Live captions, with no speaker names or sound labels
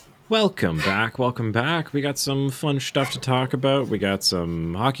Welcome back. Welcome back. We got some fun stuff to talk about. We got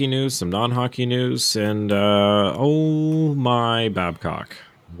some hockey news, some non-hockey news, and oh my Babcock.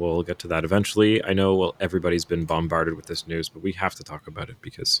 We'll get to that eventually. I know everybody's been bombarded with this news, but we have to talk about it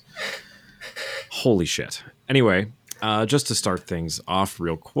because holy shit. Anyway, just to start things off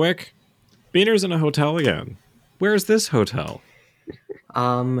real quick, Beaner's in a hotel again. Where's this hotel?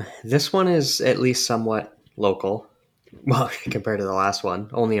 This one is at least somewhat local. Well, compared to the last one,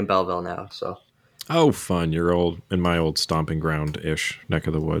 only in Belleville now. So Oh, fun. You're in my old stomping ground-ish neck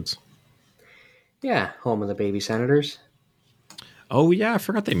of the woods. yeah, home of the baby senators. Oh yeah, I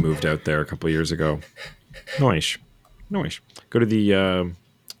forgot they moved out there a couple of years ago. Nice, nice. Go to the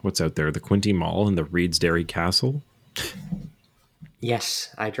what's out there? The Quinty Mall and the Reed's Dairy Castle.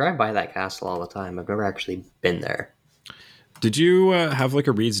 Yes, I drive by that castle all the time. I've never actually been there. Did you have like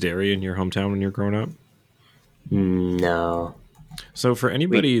a Reed's Dairy in your hometown when you were growing up? No, So for we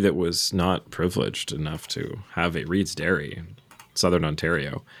anybody that was not privileged enough to have a Reed's Dairy in Southern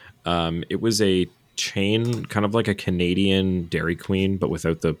Ontario, it was a chain, kind of like a Canadian Dairy Queen, but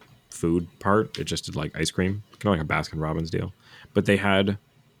without the food part. It just did like ice cream, kind of like a Baskin Robbins deal. But they had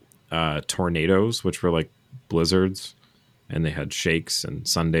tornadoes, which were like blizzards, and they had shakes and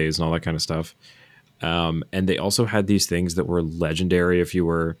sundaes and all that kind of stuff. And they also had these things that were legendary if you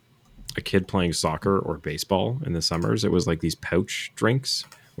were a kid playing soccer or baseball in the summers. It was like these pouch drinks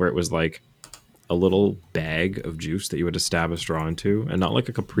where it was like a little bag of juice that you had to stab a straw into, and not like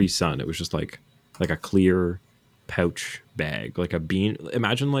a Capri Sun. It was just like a clear pouch bag, like a bean.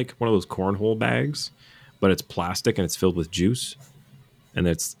 Imagine like one of those cornhole bags, but it's plastic and it's filled with juice, and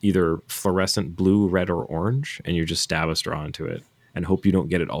it's either fluorescent blue, red, or orange, and you just stab a straw into it and hope you don't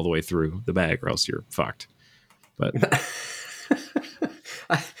get it all the way through the bag, or else you're fucked. But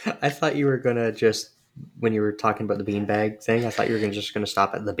I thought you were gonna just when you were talking about the beanbag thing. I thought you were just gonna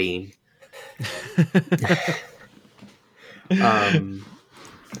stop at the bean. Um,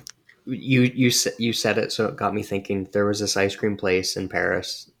 you said it, so it got me thinking. There was this ice cream place in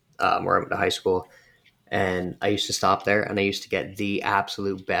Paris where I went to high school, and I used to stop there, and I used to get the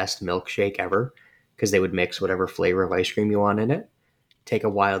absolute best milkshake ever because they would mix whatever flavor of ice cream you want in it. Take a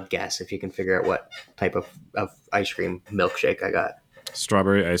wild guess if you can figure out what type of ice cream milkshake I got.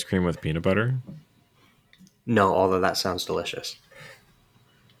 strawberry ice cream with peanut butter. No, although that sounds delicious.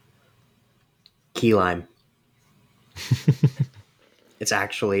 Key lime. It's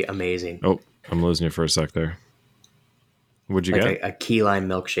actually amazing. Oh, I'm losing you for a sec there. What'd you Like get? a key lime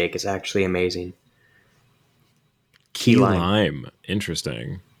milkshake is actually amazing. Key Key lime. lime.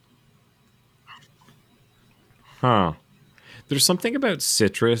 Interesting. Huh. There's something about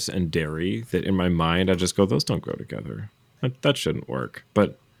citrus and dairy that in my mind I just go, those don't go together. That shouldn't work.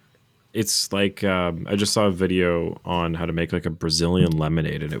 But it's like I just saw a video on how to make like a Brazilian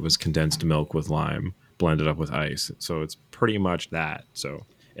lemonade, and it was condensed milk with lime blended up with ice. So it's pretty much that. So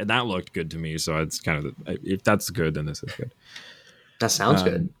and that looked good to me. So it's kind of if that's good, then this is good. That sounds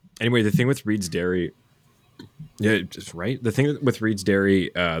good. Anyway, the thing with Reed's Dairy, yeah, just right. The thing with Reed's Dairy,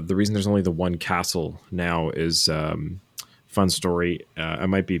 the reason there's only the one castle now is fun story. I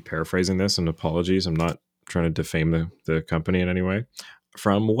might be paraphrasing this, and apologies. I'm not trying to defame the company in any way.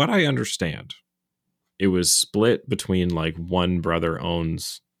 From what I understand, it was split between like one brother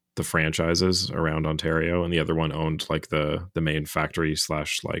owns the franchises around Ontario, and the other one owned like the main factory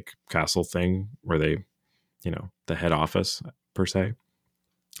slash like castle thing where they, the head office per se.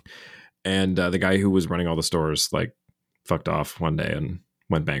 And the guy who was running all the stores like fucked off one day and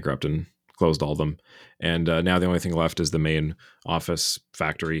went bankrupt and closed all of them. And now the only thing left is the main office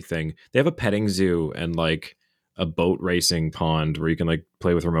factory thing. They have a petting zoo and like a boat racing pond where you can like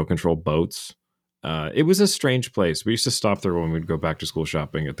play with remote control boats. It was a strange place. We used to stop there when we'd go back to school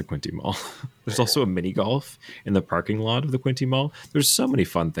shopping at the Quinty Mall. There's also a mini golf in the parking lot of the Quinty Mall. There's so many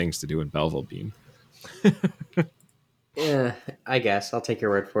fun things to do in Belleville, Bean. Yeah, I guess I'll take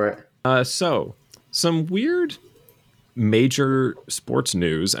your word for it. So some weird major sports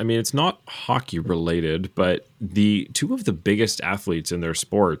news. I mean, it's not hockey related, but the two of the biggest athletes in their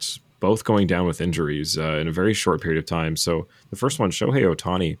sports both going down with injuries in a very short period of time. So the first one, Shohei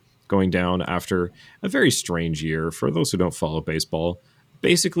Ohtani, going down after a very strange year. For those who don't follow baseball,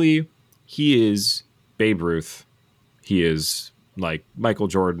 basically, he is Babe Ruth. He is like Michael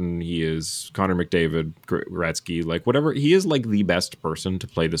Jordan. He is Connor McDavid, Gretzky, like whatever. He is like the best person to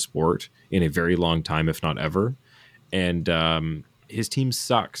play the sport in a very long time, if not ever. And his team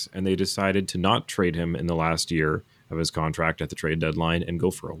sucks, and they decided to not trade him in the last year of his contract at the trade deadline and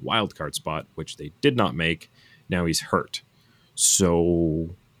go for a wild card spot, which they did not make. Now he's hurt.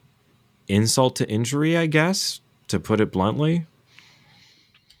 So insult to injury, I guess, to put it bluntly.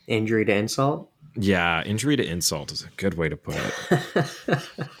 Injury to insult. Yeah, injury to insult is a good way to put it.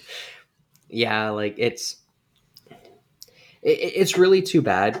 Yeah, like it's really too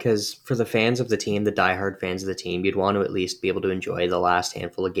bad because for the fans of the team, the diehard fans of the team, you'd want to at least be able to enjoy the last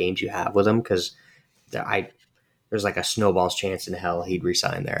handful of games you have with him because there's like a snowball's chance in hell he'd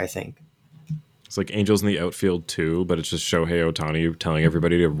resign there. I think. It's like Angels in the outfield too, but it's just Shohei Ohtani telling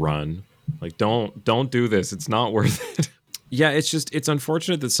everybody to run. Like, don't do this. It's not worth it. Yeah, it's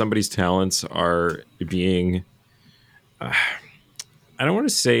unfortunate that somebody's talents are being, I don't want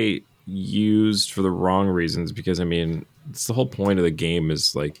to say used for the wrong reasons, because I mean, it's the whole point of the game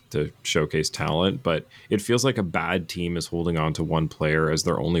is like to showcase talent, but it feels like a bad team is holding on to one player as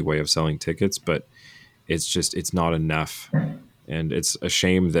their only way of selling tickets, but it's not enough. And it's a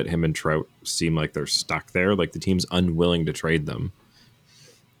shame that him and Trout seem like they're stuck there. Like the team's unwilling to trade them.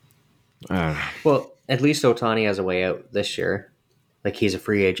 Well, at least Otani has a way out this year. Like he's a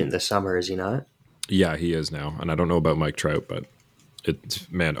free agent this summer, is he not? Yeah, he is now. And I don't know about Mike Trout, but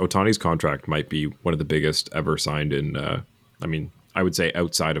Otani's contract might be one of the biggest ever signed in, I mean, I would say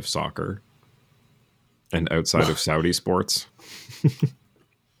outside of soccer and outside of Saudi sports.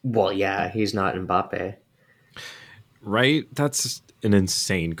 Well, yeah, he's not Mbappe. Right? That's an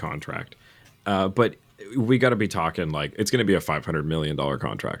insane contract. But we got to be talking like it's going to be a $500 million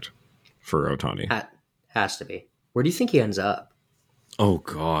contract for Ohtani. Has to be. Where do you think he ends up? Oh,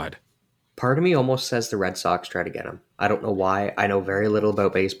 God. Part of me almost says the Red Sox try to get him. I don't know why. I know very little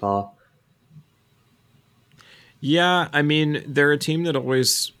about baseball. Yeah, I mean, they're a team that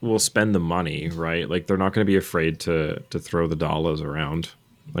always will spend the money, right? Like they're not going to be afraid to throw the dollars around,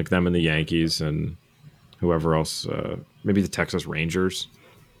 like them and the Yankees and whoever else, maybe the Texas Rangers.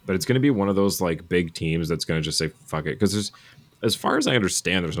 But it's going to be one of those like big teams that's going to just say fuck it, because there's, as far as I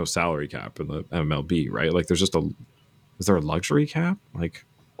understand, there's no salary cap in the MLB, right? Like there's just is there a luxury cap? Like,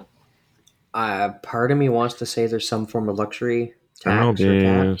 part of me wants to say there's some form of luxury tax or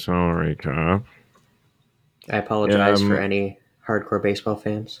cap. Salary cap. I apologize for any hardcore baseball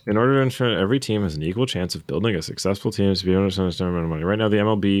fans. In order to ensure every team has an equal chance of building a successful team to be able to spend a amount of money. Right now, the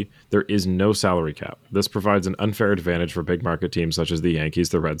MLB, there is no salary cap. This provides an unfair advantage for big market teams such as the Yankees,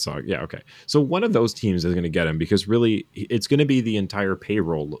 the Red Sox. Yeah, okay. So one of those teams is going to get him because really it's going to be the entire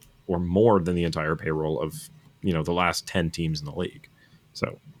payroll or more than the entire payroll of, the last 10 teams in the league.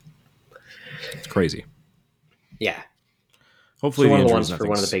 So it's crazy. Yeah. Hopefully one of the ones for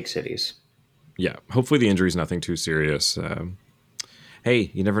one of the big cities. Yeah. Hopefully the injury is nothing too serious.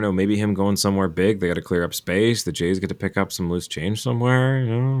 Hey, you never know. Maybe him going somewhere big, they got to clear up space. The Jays get to pick up some loose change somewhere.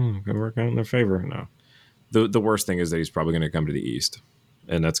 Could work out in their favor. No. The worst thing is that he's probably going to come to the East,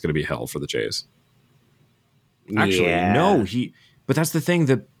 and that's going to be hell for the Jays. Actually, no. But that's the thing,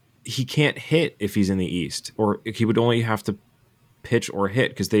 that he can't hit if he's in the East, or he would only have to pitch or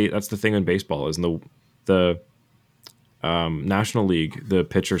hit, because that's the thing in baseball is the National League, the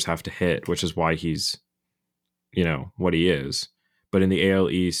pitchers have to hit, which is why he's what he is. But in the AL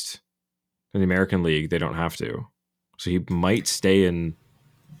East, in the American League, they don't have to. So he might stay in.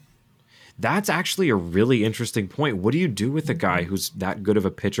 That's actually a really interesting point. What do you do with a guy who's that good of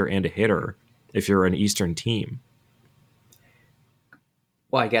a pitcher and a hitter if you're an Eastern team?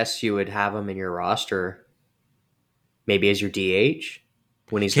 Well, I guess you would have him in your roster, maybe as your DH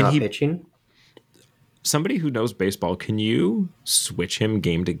when he's not pitching. Somebody who knows baseball, can you switch him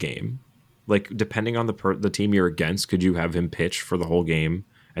game to game? Like, depending on the team you're against, could you have him pitch for the whole game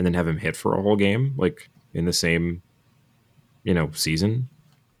and then have him hit for a whole game, like in the same, season?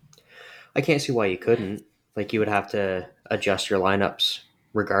 I can't see why you couldn't. Like, you would have to adjust your lineups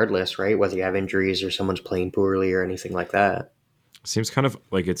regardless, right? Whether you have injuries or someone's playing poorly or anything like that. Seems kind of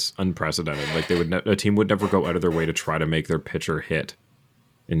like it's unprecedented. Like a team would never go out of their way to try to make their pitcher hit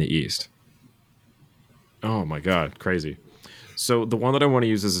in the East. Oh my God, crazy. So the one that I want to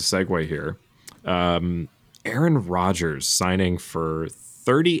use as a segue here, Aaron Rodgers signing for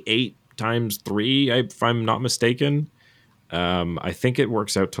 38 times 3, if I'm not mistaken. I think it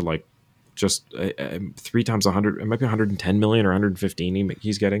works out to like just 3 times 100. It might be 110 million or 115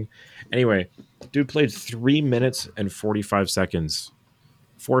 he's getting. Anyway, dude played 3 minutes and 45 seconds,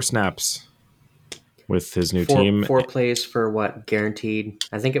 4 snaps with his new team. 4 plays for what, guaranteed?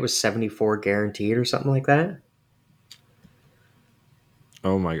 I think it was 74 guaranteed or something like that.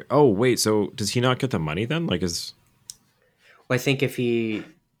 Oh wait, so does he not get the money then? Like well, I think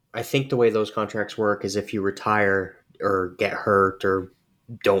the way those contracts work is if you retire or get hurt or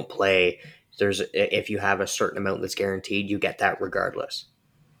don't play, if you have a certain amount that's guaranteed, you get that regardless.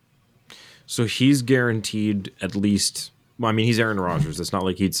 So he's guaranteed at least. Well, I mean, he's Aaron Rodgers. It's not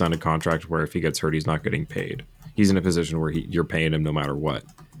like he'd sign a contract where if he gets hurt, he's not getting paid. He's in a position where you're paying him no matter what.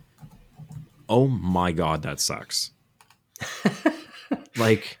 Oh my God, that sucks.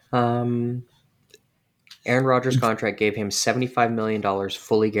 Like, Aaron Rodgers' contract gave him $75 million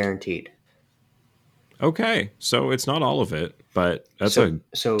fully guaranteed. okay, so it's not all of it, but that's So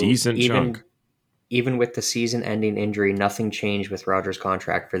a so decent chunk. even with the season-ending injury, nothing changed with Rodgers'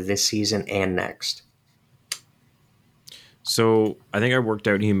 contract for this season and next. So I think I worked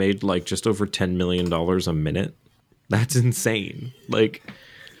out he made like just over $10 million a minute. That's insane. Like,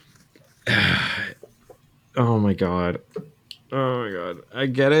 oh my God. Oh my God. I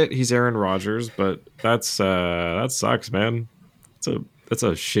get it. He's Aaron Rodgers, but that sucks, man. It's a that's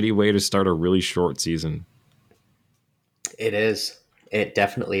a shitty way to start a really short season. It is. It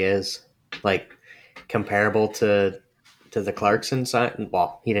definitely is. Like comparable to the Clarkson sign.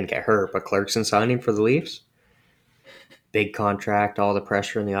 Well, he didn't get hurt, but Clarkson signing for the Leafs, big contract, all the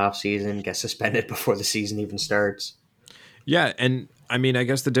pressure in the offseason, gets suspended before the season even starts. Yeah, and I mean, I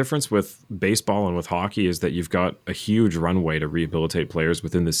guess the difference with baseball and with hockey is that you've got a huge runway to rehabilitate players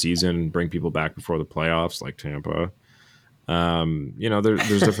within the season and bring people back before the playoffs, like Tampa.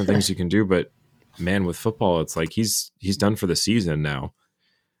 There's different things you can do, but man, with football, it's like he's done for the season now,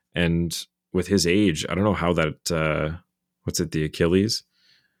 and with his age, I don't know how that what's it, the Achilles.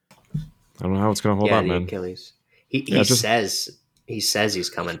 I don't know how it's going to hold Yeah, up, the man. Achilles. Yeah, just He says he's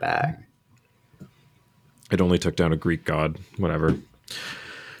coming back. it only took down a Greek god, whatever.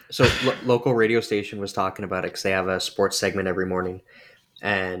 So local radio station was talking about it because they have a sports segment every morning,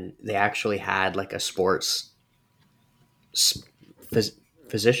 and they actually had like a sports phys-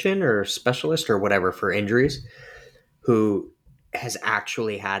 physician or specialist or whatever for injuries who has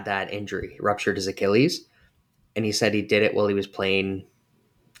actually had that injury, ruptured his Achilles, and he said he did it while he was playing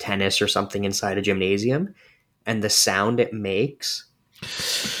tennis or something inside a gymnasium, and the sound it makes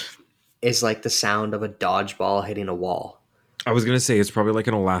is like the sound of a dodgeball hitting a wall. I was gonna say it's probably like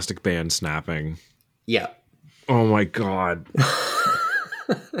an elastic band snapping. Yeah. Oh my God.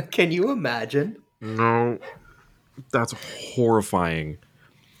 Can you imagine? No, that's horrifying.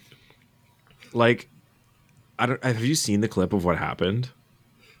 Like, I don't. Have you seen the clip of what happened?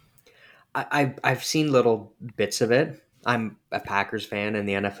 I've seen little bits of it. I'm a Packers fan in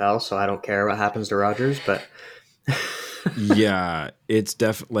the NFL, so I don't care what happens to Rodgers. But Yeah, it's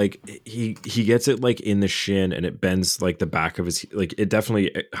like he gets it like in the shin and it bends like the back of his, like it definitely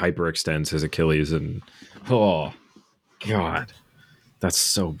hyperextends his Achilles, and oh God, that's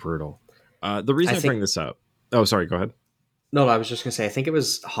so brutal. The I reason I bring think this up. Oh, sorry. Go ahead. no, I was just gonna say I think it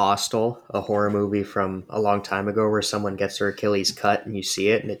was Hostel, a horror movie from a long time ago, where someone gets their Achilles cut and you see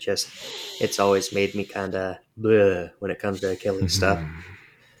it, and it's always made me kind of when it comes to Achilles stuff.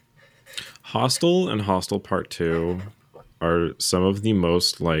 Hostel and Hostel Part Two are some of the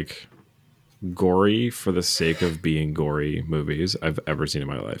most like gory for the sake of being gory movies I've ever seen in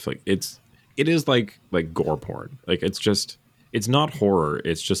my life. Like it is like gore porn. Like it's not horror.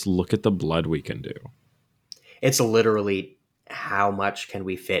 It's just look at the blood we can do. It's literally how much can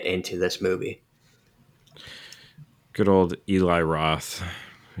we fit into this movie? Good old Eli Roth.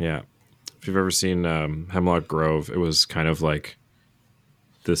 Yeah. If you've ever seen Hemlock Grove, it was kind of like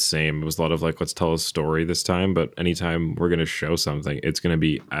the same. It was a lot of like, let's tell a story this time, but anytime we're going to show something, it's going to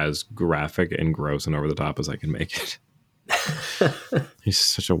be as graphic and gross and over the top as I can make it. He's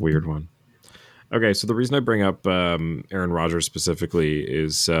such a weird one. Okay, so the reason I bring up Aaron Rodgers specifically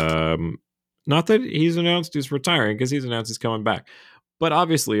is not that he's announced he's retiring, because he's announced he's coming back. But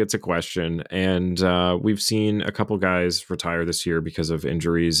obviously, it's a question, and we've seen a couple guys retire this year because of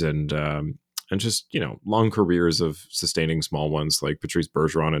injuries and just long careers of sustaining small ones like Patrice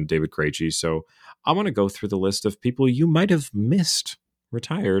Bergeron and David Krejci. So I want to go through the list of people you might have missed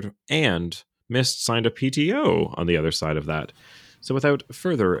retired and missed signed a PTO on the other side of that. So without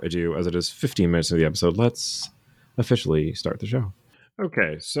further ado, as it is 15 minutes of the episode, let's officially start the show.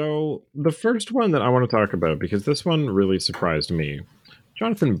 Okay, so the first one that I want to talk about, because this one really surprised me.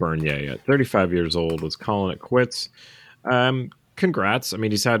 Jonathan Bernier, at 35 years old, was calling it quits. Congrats. I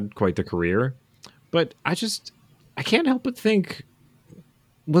mean, he's had quite the career. But I can't help but think,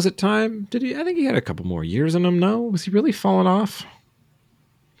 was it time? I think he had a couple more years in him, no? Was he really falling off?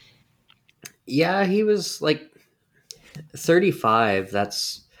 Yeah, he was like 35.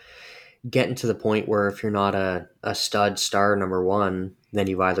 That's getting to the point where if you're not a stud star number one, then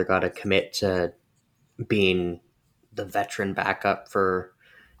you've either got to commit to being the veteran backup for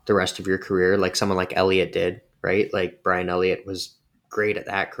the rest of your career, like someone like Elliott did, right? Like Brian Elliott was great at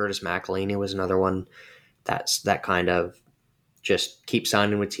that. Curtis McElhinney was another one that kind of just keep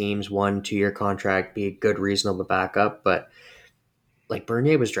signing with teams, 1-2 year contract, be a good, reasonable backup. But like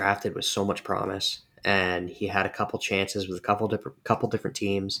Bernier was drafted with so much promise, and he had a couple chances with a couple different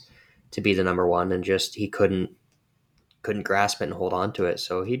teams, to be the number one, and just he couldn't grasp it and hold on to it.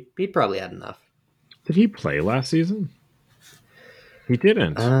 So he'd probably had enough. Did he play last season? He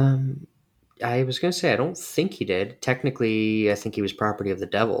didn't. I was gonna say I don't think he did. Technically, I think he was property of the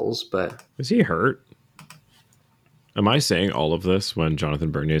Devils, but Is he hurt? Am I saying all of this when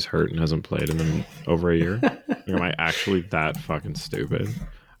Jonathan Bernier's hurt and hasn't played in over a year? Or am I actually that fucking stupid?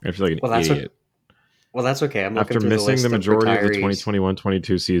 I feel like an well, that's idiot. well, that's okay. I'm After looking through the missing list the majority of the retirees.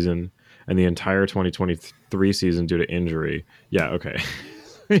 2021-22 season and the entire 2023 season due to injury. Yeah, okay.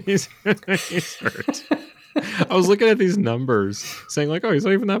 he's hurt. I was looking at these numbers saying like, oh, he's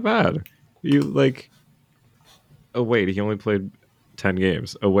not even that bad. You like, oh wait, he only played 10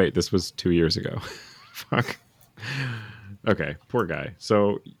 games. Oh wait, this was 2 years ago. Fuck. Okay, poor guy.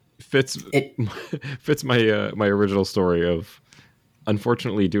 So fits It fits my original story of,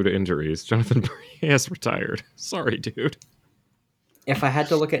 unfortunately due to injuries, Jonathan Bernier has retired. Sorry, dude. if I had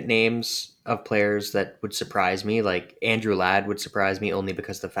to look at names of players that would surprise me, like Andrew Ladd would surprise me only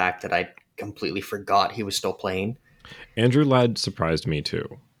because of the fact that I completely forgot he was still playing. Andrew Ladd surprised me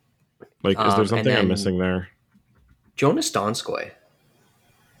too. Like, is there And something I'm then missing there? Jonas Donskoy.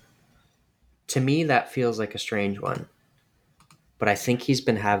 To me, that feels like a strange one, but I think he's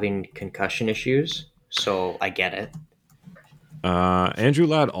been having concussion issues, so I get it. Andrew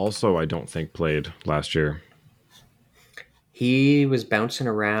Ladd also, I don't think, played last year. He was bouncing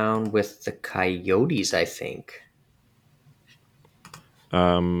around with the Coyotes, I think.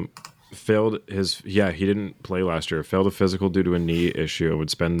 Failed his, yeah, he didn't play last year. Failed a physical due to a knee issue. Would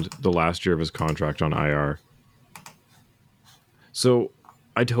spend the last year of his contract on IR. So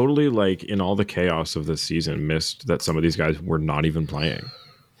I totally, like, in all the chaos of this season, missed that some of these guys were not even playing.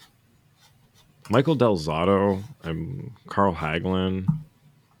 Michael Del Zotto, Carl Hagelin,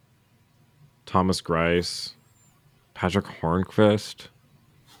 Thomas Greiss, Patrick Hornquist,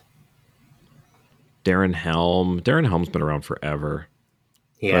 Darren Helm. Darren Helm's been around forever.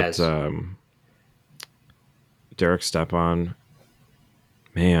 He But has. Derek Stepan,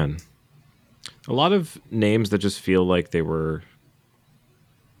 man, a lot of names that just feel like they were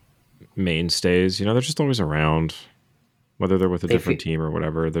mainstays. You know, they're just always around, whether they're with a They different fe- team or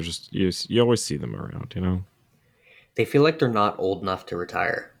whatever. They're just you always see them around. You know. they feel like they're not old enough to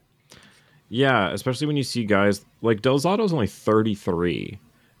retire. Yeah, especially when you see guys like Del Zotto's only 33,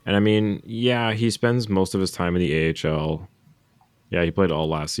 and I mean, yeah, he spends most of his time in the AHL. Yeah, he played all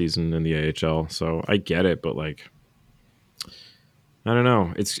last season in the AHL, so I get it, but like, I don't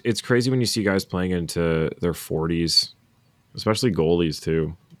know. It's crazy when you see guys playing into their 40s, especially goalies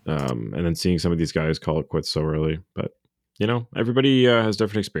too, and then seeing some of these guys call it quits so early. But you know, everybody has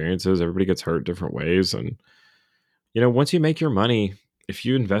different experiences. Everybody gets hurt different ways, and you know, once you make your money, if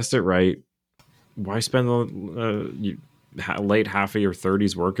you invest it right, why spend late half of your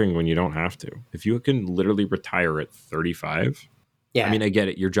 30s working when you don't have to? If you can literally retire at 35. I Yeah. mean, I get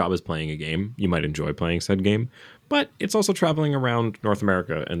it. Your job is playing a game. You might enjoy playing said game, but it's also traveling around North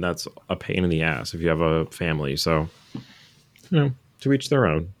America, and that's a pain in the ass if you have a family. So, you know, to each their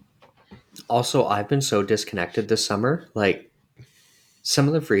own. Also, I've been so disconnected this summer. Like some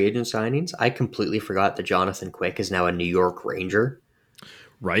of the free agent signings, I completely forgot that Jonathan Quick is now a New York Ranger.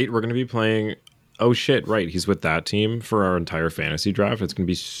 Right? We're going to be playing. Oh, shit. Right. He's with that team for our entire fantasy draft. It's going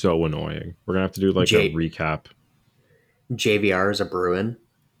to be so annoying. We're going to have to do like a J- recap. JVR is a Bruin.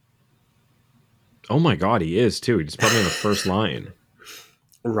 Oh, my God. He is, too. He's probably in the first line.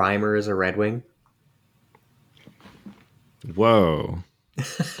 Reimer is a Red Wing. Whoa.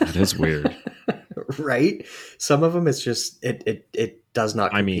 That is weird. Right? Some of them, it's just it does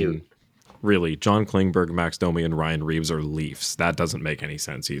not I compute. mean, really, John Klingberg, Max Domi, and Ryan Reeves are Leafs. That doesn't make any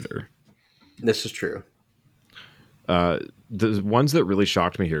sense either. This is true. The ones that really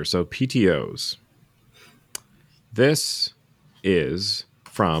shocked me here. So PTOs. This is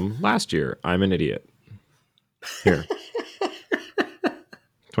from last year. I'm an idiot. Here,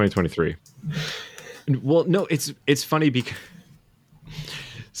 2023. Well, no, it's funny because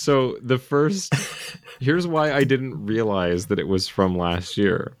so the first here's why I didn't realize that it was from last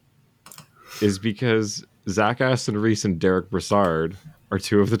year is because Zach Aston Reese and Derek Brassard are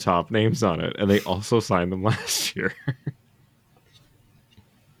two of the top names on it, and they also signed them last year.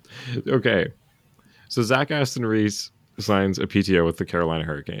 Okay, so Zach Aston Reese signs a PTO with the Carolina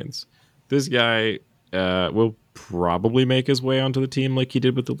Hurricanes. This guy will probably make his way onto the team like he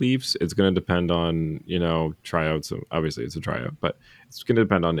did with the Leafs. It's going to depend on, you know, tryouts. Obviously, it's a tryout, but it's going to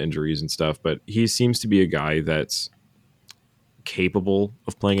depend on injuries and stuff. But he seems to be a guy that's capable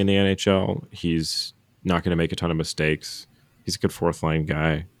of playing in the NHL. He's not going to make a ton of mistakes. He's a good fourth line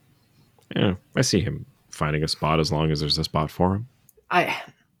guy. Yeah, I see him finding a spot as long as there's a spot for him. I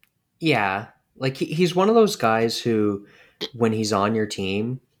Yeah, like he's one of those guys who, when he's on your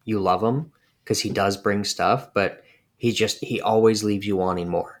team, you love him because he does bring stuff, but he always leaves you wanting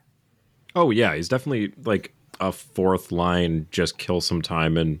more. Oh yeah, he's definitely like a fourth line, just kill some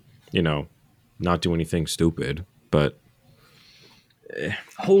time and you know not do anything stupid. But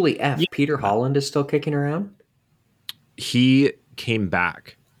Holy yeah, f, Peter Holland is still kicking around. he came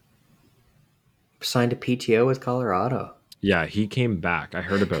back. Signed a PTO with Colorado. Yeah, he came back. I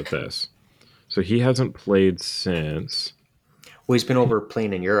heard about this. So he hasn't played since. Well, he's been over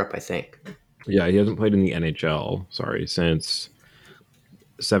playing in Europe, I think. Yeah, he hasn't played in the NHL. Sorry, since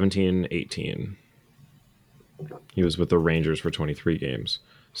 17-18. He was with the Rangers for 23 games.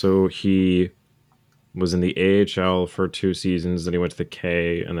 So he was in the AHL for 2 seasons. Then he went to the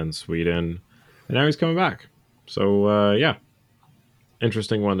K and then Sweden, and now he's coming back. So yeah,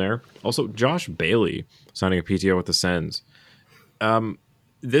 interesting one there. Also, Josh Bailey signing a PTO with the Sens.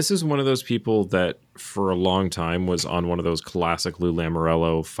 This is one of those people that for a long time was on one of those classic Lou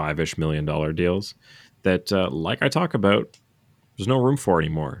Lamoriello $5-ish million deals that, like I talk about, there's no room for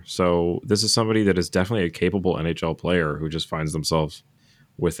anymore. So this is somebody that is definitely a capable NHL player who just finds themselves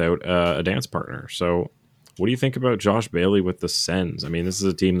without a dance partner. So what do you think about Josh Bailey with the Sens? I mean, this is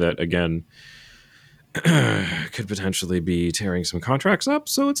a team that, again, could potentially be tearing some contracts up.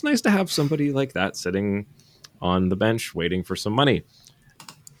 So it's nice to have somebody like that sitting on the bench waiting for some money.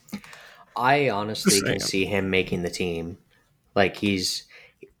 I Just honestly can saying. see him making the team. Like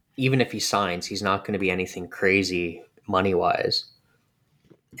even if he signs, he's not going to be anything crazy money wise.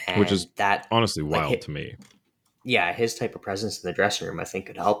 Which And is that, honestly like, wild to me. yeah, his type of presence in the dressing room, I think,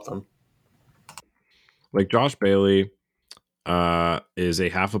 could help them. Like Josh Bailey is a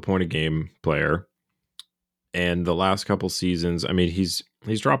half a point a game player, and the last couple seasons, I mean, he's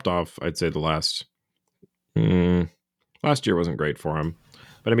dropped off. I'd say the mm, last year wasn't great for him,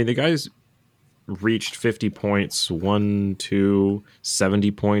 but I mean, the guy's reached 50 points,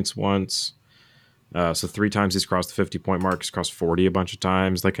 70 points once. So 3 times he's crossed the 50-point mark. He's crossed 40 a bunch of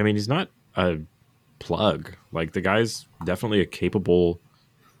times. Like, I mean, he's not a plug. Like, the guy's definitely a capable,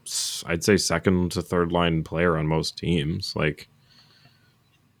 I'd say, second to third line player on most teams. Like,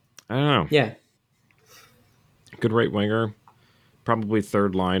 I don't know. Yeah. Good right winger, probably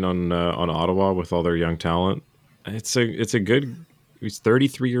third line on Ottawa with all their young talent. It's a good. He's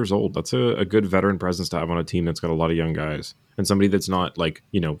 33 years old. That's a good veteran presence to have on a team that's got a lot of young guys and somebody that's not like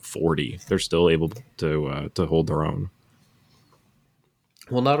 40. They're still able to hold their own.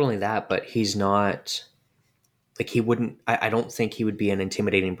 Well, not only that, but he's not like he wouldn't. I don't think he would be an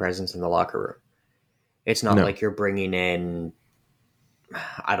intimidating presence in the locker room. It's not No. like you're bringing in,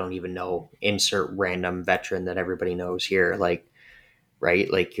 I don't even know, insert random veteran that everybody knows here. Like, right?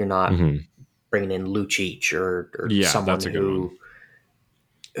 Like, you're not Hmm. bringing in Lucic or Yeah, someone that's a good one.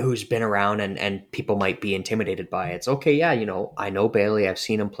 who's been around and people might be intimidated by it. It's okay. Yeah. I know Bailey. I've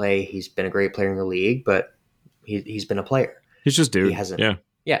seen him play. He's been a great player in the league, but he's been a player. He's just He dude. hasn't. Yeah.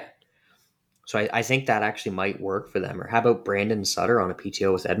 Yeah. So I think that actually might work for them. Or how about Brandon Sutter on a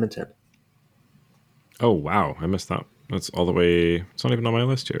PTO with Edmonton? Oh wow, I missed that. That's all the way. It's not even on my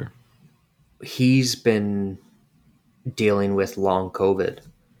list here. He's been dealing with long COVID,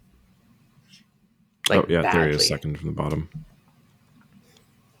 Oh like, yeah, there he is, badly. second from the bottom.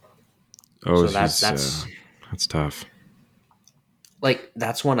 Oh, So he's that's that's tough. like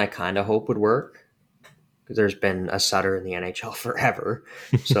that's one I kind of hope would work because there's been a Sutter in the NHL forever,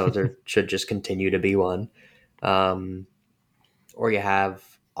 so there should just continue to be one. Um, or you have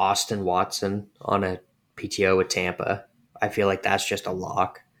Austin Watson on a PTO with Tampa. I feel like that's just a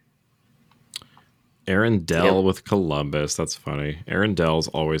lock. Aaron Dell Yep. with Columbus. That's funny. Aaron Dell's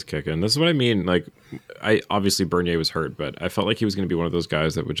always kicking. This is what I mean. Like, I obviously Bernier was hurt, but I felt like he was going to be one of those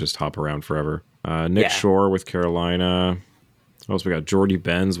guys that would just hop around forever. Nick Yeah. Shore with Carolina. What else we got? Jordy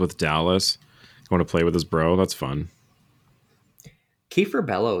Benz with Dallas. Going to play with his bro. That's fun. Kiefer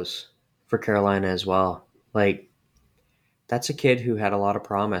Bellows for Carolina as well. Like, that's a kid who had a lot of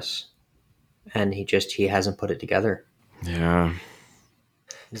promise and he hasn't put it together. Yeah.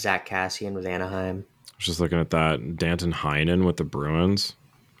 Zach Cassian with Anaheim. I was just looking at that. Danton Heinen with the Bruins.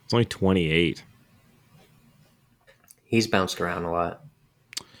 It's only 28. He's bounced around a lot.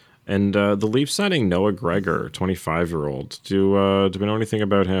 And the Leafs signing Noah Gregor, 25-year-old. Do we know anything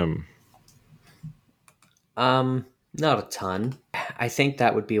about him? Not a ton. I think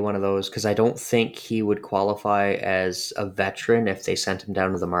that would be one of those because I don't think he would qualify as a veteran if they sent him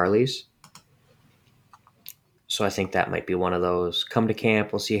down to the Marlies. So I think that might be one of those. Come to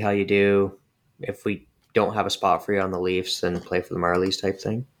camp, we'll see how you do. If we don't have a spot for you on the Leafs, then play for the Marlies type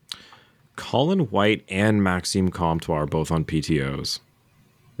thing. Colin White and Maxime Comtois are both on PTOs.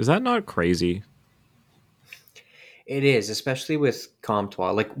 Is that not crazy? It is, especially with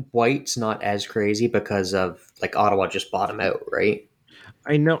Comtois. Like White's not as crazy because of like Ottawa just bought him out, right?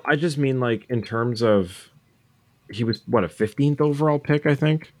 I know. I just mean like in terms of he was what, a 15th overall pick, I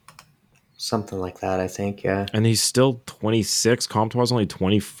think, Something like that, I think. Yeah. and he's still 26. Comtois only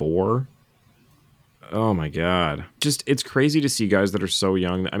 24. Oh my god. Just it's crazy to see guys that are so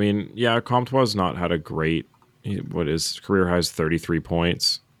young. I mean, yeah, Comtois not had a great what is career high is 33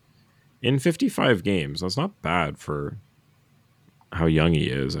 points in 55 games. That's not bad for how young he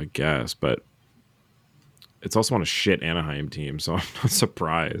is, I guess, but it's also on a shit Anaheim team, so I'm not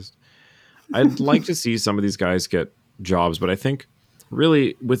surprised. I'd like to see some of these guys get jobs, but I think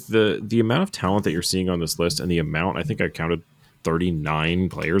really with the amount of talent that you're seeing on this list and the amount, I think I counted 39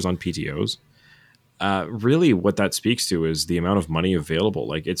 players on PTOs. Really, what that speaks to is the amount of money available.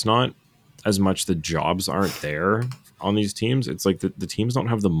 Like, it's not as much the jobs aren't there on these teams. It's like the teams don't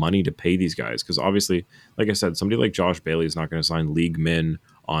have the money to pay these guys because obviously, like I said, somebody like Josh Bailey is not going to sign league min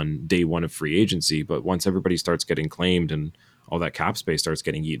on day one of free agency. But once everybody starts getting claimed and all that cap space starts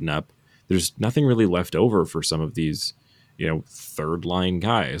getting eaten up, there's nothing really left over for some of these, third line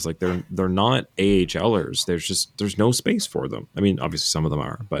guys. Like they're not AHLers. There's no space for them. I mean, obviously some of them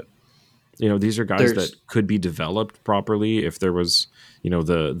are, but these are guys that could be developed properly if there was,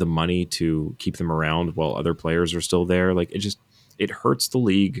 the money to keep them around while other players are still there. Like it hurts the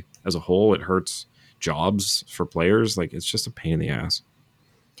league as a whole. It hurts jobs for players. Like it's just a pain in the ass.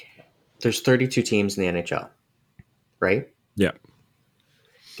 There's 32 teams in the NHL, right? Yeah.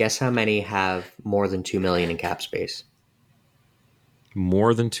 Guess how many have more than 2 million in cap space?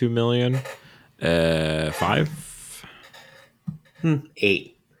 More than 2 million? 5?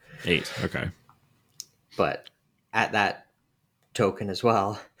 8. 8. Okay. But at that token as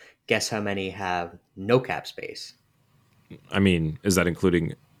well, guess how many have no cap space? I mean, is that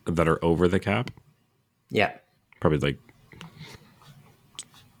including that are over the cap? Yeah. Probably like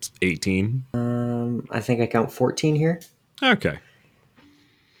 18. I think I count 14 here. Okay.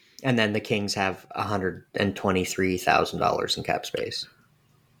 And then the Kings have $123,000 in cap space.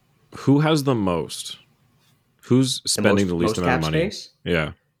 Who has the most? Who's spending the least amount of money? Space?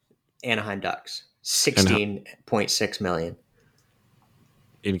 Yeah. Anaheim Ducks, 16.6 million.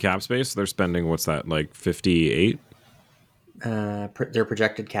 In cap space, they're spending what's that, like 58? Their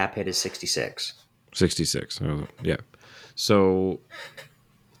projected cap hit is 66. 66. Oh, yeah. So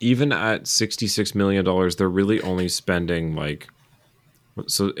even at $66 million, they're really only spending like,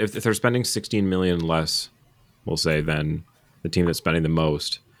 so if they're spending 16 million less, we'll say, than the team that's spending the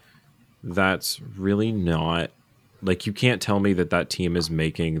most, that's really not, like, you can't tell me that team is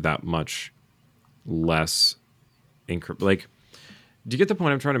making that much less. Like, do you get the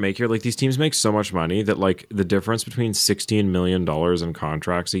point I'm trying to make here? Like, these teams make so much money that, like, the difference between $16 million in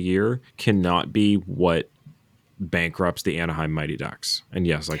contracts a year cannot be what bankrupts the Anaheim Mighty Ducks. And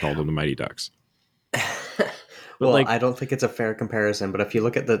yes, I called them the Mighty Ducks. Well, like, I don't think it's a fair comparison, but if you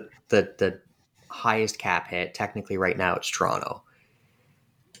look at the highest cap hit, technically right now it's Toronto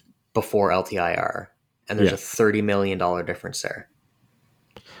before LTIR, and there's a $30 million difference there.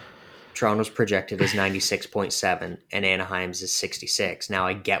 Toronto's projected is 96.7 and Anaheim's is 66. Now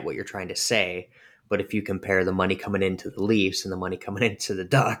I get what you're trying to say, but if you compare the money coming into the Leafs and the money coming into the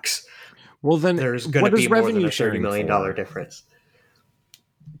Ducks, well, then there's going to be more than a $30 million difference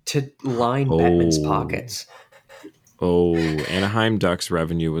to line Bettman's pockets. Oh, Anaheim Ducks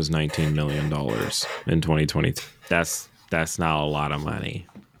revenue was $19 million in 2020. That's not a lot of money.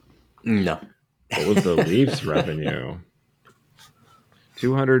 No. What was the Leafs revenue?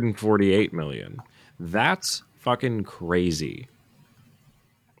 $248 million. That's fucking crazy.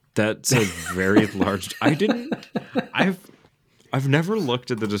 That's a very large. I've never looked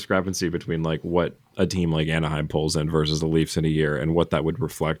at the discrepancy between like what a team like Anaheim pulls in versus the Leafs in a year and what that would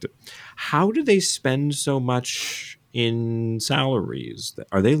reflect. How do they spend so much in salaries?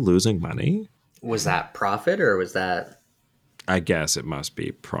 Are they losing money? Was that profit or was that? I guess it must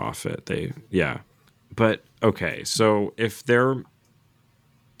be profit. But okay, so if they're,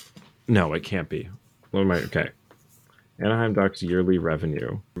 no, it can't be. Okay. Anaheim Ducks yearly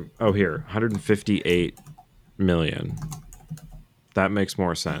revenue. Oh, here, 158 million. That makes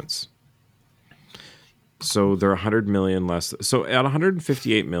more sense. So they're 100 million less. So at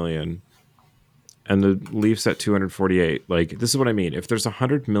 158 million and the Leafs at 248, like, this is what I mean. If there's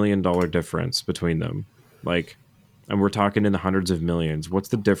 $100 million difference between them, like, and we're talking in the hundreds of millions, what's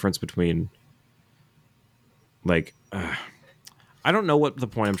the difference between, like, I don't know what the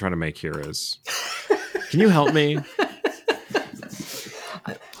point I'm trying to make here is. Can you help me?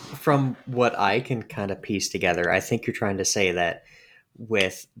 From what I can kind of piece together, I think you're trying to say that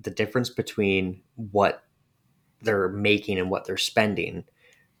with the difference between what they're making and what they're spending,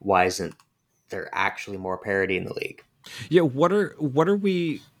 why isn't there actually more parity in the league? Yeah, what are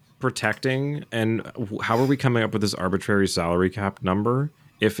we protecting, and how are we coming up with this arbitrary salary cap number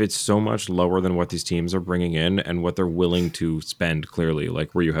if it's so much lower than what these teams are bringing in and what they're willing to spend? Clearly,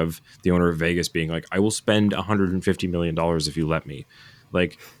 like where you have the owner of Vegas being like, "I will spend $150 million if you let me."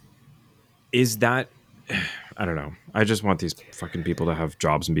 Like, is that? I don't know. I just want these fucking people to have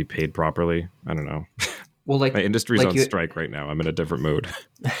jobs and be paid properly. I don't know. Well, My industry's on you strike right now. I'm in a different mood.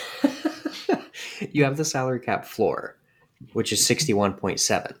 you have the salary cap floor, which is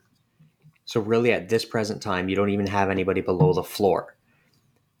 61.7. So really at this present time, you don't even have anybody below the floor.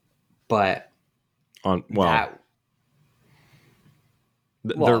 But On that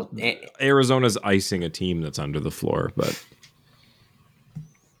they're Arizona's icing a team that's under the floor, but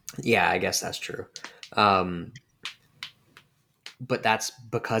yeah, I guess that's true. But that's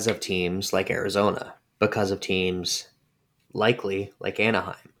because of teams like Arizona, because of teams likely like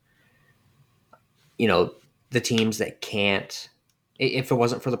Anaheim. You know, the teams that can't, if it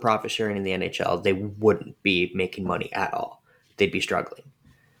wasn't for the profit sharing in the NHL, they wouldn't be making money at all. They'd be struggling.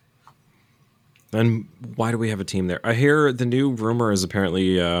 then why do we have a team there? I hear the new rumor is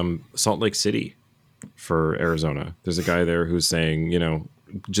apparently Salt Lake City for Arizona. There's a guy there who's saying,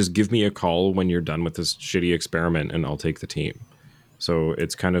 just give me a call when you're done with this shitty experiment and I'll take the team. So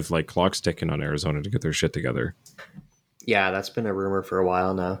it's kind of like clock's ticking on Arizona to get their shit together. Yeah, that's been a rumor for a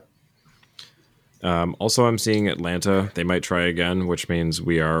while now. Also, I'm seeing Atlanta. They might try again, which means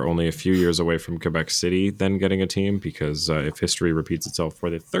we are only a few years away from Quebec City then getting a team, because if history repeats itself for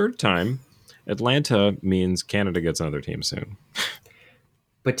the third time, Atlanta means Canada gets another team soon.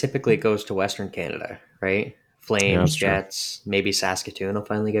 But typically it goes to Western Canada, right? Flames, Yeah, Jets, maybe Saskatoon will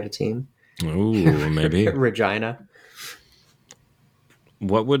finally get a team. Ooh, maybe. Regina.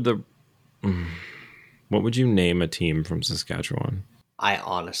 What would you name a team from Saskatchewan? I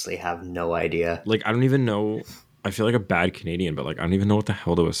honestly have no idea. Like, I don't even know. I feel like a bad Canadian, but like, I don't even know what the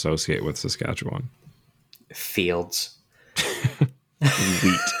hell to associate with Saskatchewan. Fields.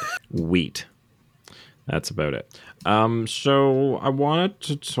 Wheat. That's about it. So I wanted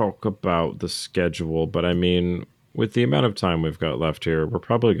to talk about the schedule, but I mean, with the amount of time we've got left here, we're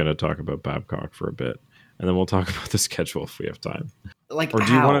probably going to talk about Babcock for a bit, and then we'll talk about the schedule if we have time. Like, or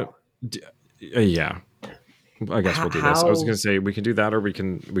do you want to? Yeah, I guess we'll do this. I was going to say we can do that, or we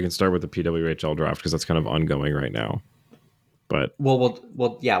can start with the PWHL draft because that's kind of ongoing right now. But we'll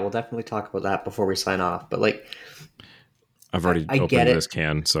definitely talk about that before we sign off. But like, I've already opened this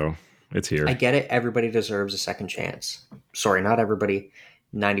can, so it's here. I get it. Everybody deserves a second chance. Sorry, not everybody.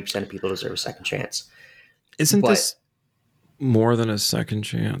 90% of people deserve a second chance. Isn't this more than a second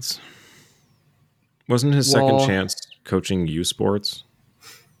chance? Wasn't his second chance coaching U Sports?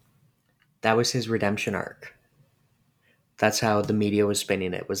 That was his redemption arc. That's how the media was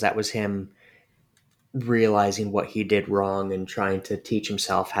spinning it. That was him realizing what he did wrong and trying to teach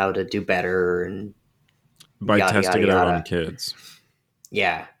himself how to do better, and by testing it out on kids.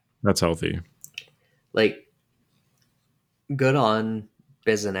 Yeah, that's healthy. Like, good on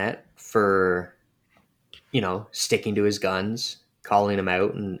Bissonnette for sticking to his guns, calling him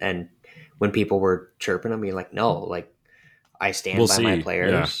out, and when people were chirping him, being like, "No, like, I stand by my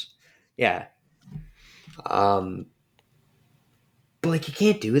players." Yeah. But like, you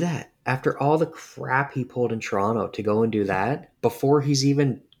can't do that after all the crap he pulled in Toronto to go and do that before he's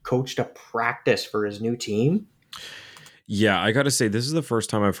even coached a practice for his new team. Yeah, I got to say, this is the first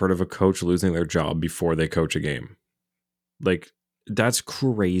time I've heard of a coach losing their job before they coach a game. Like, that's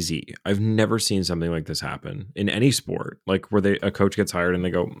crazy. I've never seen something like this happen in any sport. Like, where a coach gets hired and they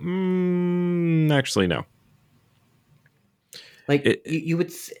go, actually, no. Like, you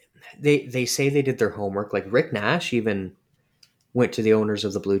would, they say they did their homework. Like, Rick Nash even went to the owners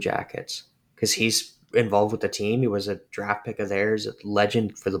of the Blue Jackets because he's involved with the team. He was a draft pick of theirs, a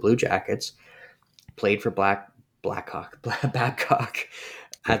legend for the Blue Jackets, played for Babcock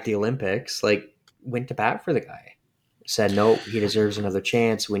at the Olympics, like, went to bat for the guy, said, no, he deserves another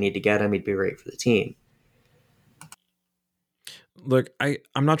chance. We need to get him. He'd be great for the team. Look,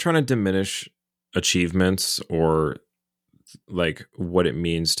 I'm not trying to diminish achievements or like what it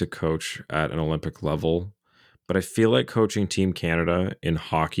means to coach at an Olympic level, but I feel like coaching Team Canada in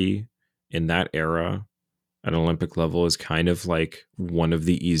hockey in that era at an Olympic level is kind of like one of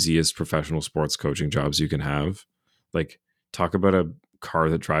the easiest professional sports coaching jobs you can have. Like, talk about a car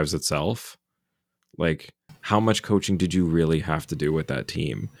that drives itself. Like, how much coaching did you really have to do with that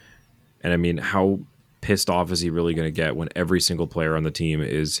team? And I mean, how pissed off is he really going to get when every single player on the team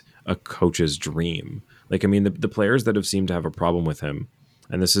is a coach's dream? Like, I mean, the players that have seemed to have a problem with him,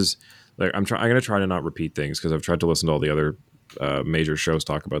 and this is like I'm going to try to not repeat things because I've tried to listen to all the other major shows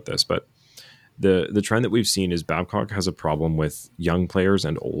talk about this, but the trend that we've seen is Babcock has a problem with young players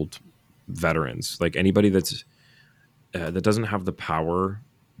and old veterans. Like anybody that doesn't have the power,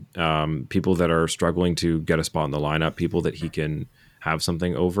 people that are struggling to get a spot in the lineup, people that he can have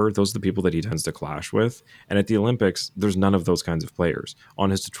something over, those are the people that he tends to clash with. And at the Olympics, there's none of those kinds of players.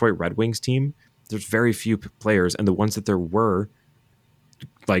 On his Detroit Red Wings team, there's very few players, and the ones that there were,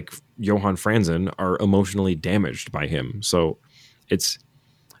 like Johan Franzen, are emotionally damaged by him. So it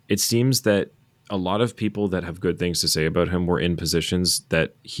seems that a lot of people that have good things to say about him were in positions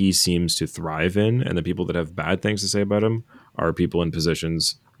that he seems to thrive in, and the people that have bad things to say about him are people in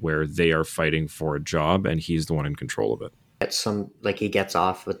positions where they are fighting for a job and he's the one in control of it. It's some like he gets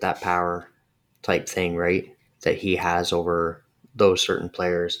off with that power type thing, right? That he has over those certain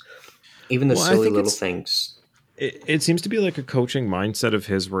players. Even the silly little things. It seems to be like a coaching mindset of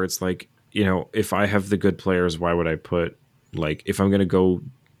his where it's like, you know, if I have the good players, why would I put, like, if I'm going to go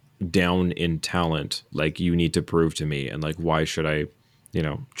down in talent, like, you need to prove to me, and like, why should I, you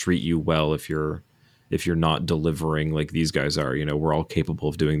know, treat you well if you're not delivering like these guys are? You know, we're all capable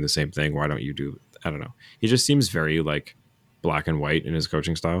of doing the same thing. Why don't you do? I don't know. He just seems very like black and white in his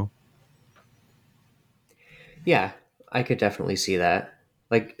coaching style. Yeah, I could definitely see that.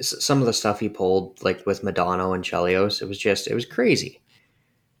 Like some of the stuff he pulled, like with Madonna and Chelios, it was crazy.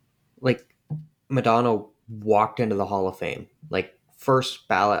 Like Madonna walked into the Hall of Fame, like first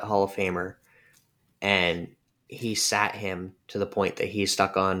ballot Hall of Famer, and he sat him to the point that he's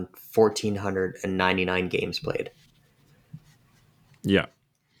stuck on 1,499 games played. Yeah.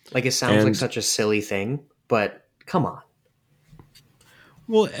 Like it sounds like such a silly thing, but come on.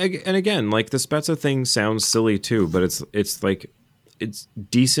 Well, and again, like the Spezza thing sounds silly too, but it's like it's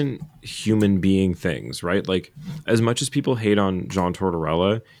decent human being things, right? Like as much as people hate on John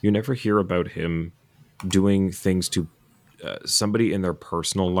Tortorella, you never hear about him doing things to somebody in their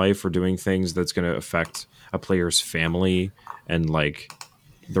personal life or doing things that's going to affect a player's family and like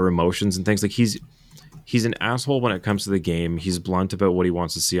their emotions and things. Like he's an asshole when it comes to the game. He's blunt about what he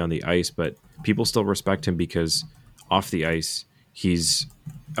wants to see on the ice, but people still respect him because off the ice, he's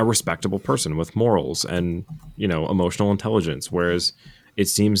a respectable person with morals and, you know, emotional intelligence. Whereas it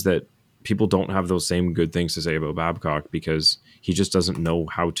seems that people don't have those same good things to say about Babcock because he just doesn't know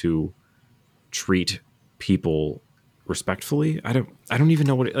how to treat people respectfully. I don't even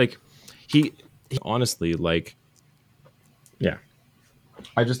know what he honestly, like, yeah,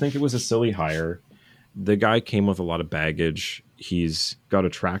 I just think it was a silly hire. The guy came with a lot of baggage. He's got a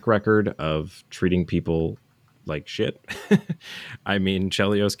track record of treating people like shit. I mean,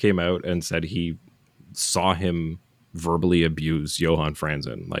 Chelios came out and said he saw him verbally abuse Johan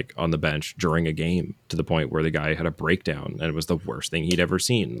Franzen, like on the bench during a game, to the point where the guy had a breakdown and it was the worst thing he'd ever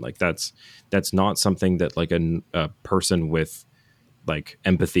seen. Like that's not something that like a person with like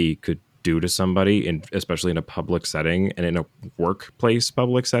empathy could do to somebody, in especially in a public setting and in a workplace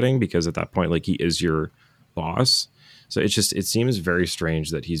public setting, because at that point, like, he is your boss. So it seems very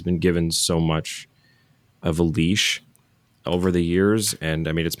strange that he's been given so much of a leash over the years. And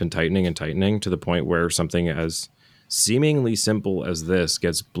I mean, it's been tightening and tightening to the point where something as seemingly simple as this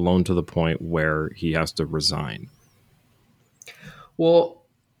gets blown to the point where he has to resign. Well,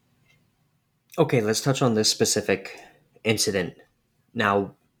 okay, let's touch on this specific incident.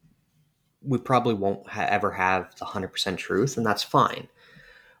 Now, we probably won't ever have the 100% truth, and that's fine.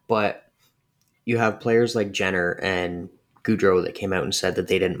 But you have players like Jenner and Goudreau that came out and said that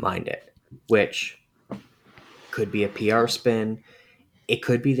they didn't mind it, which could be a PR spin. It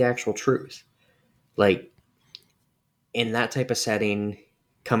could be the actual truth. Like, in that type of setting,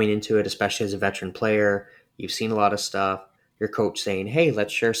 coming into it, especially as a veteran player, you've seen a lot of stuff. Your coach saying, hey,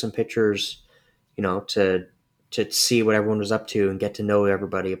 let's share some pictures, you know, to see what everyone was up to and get to know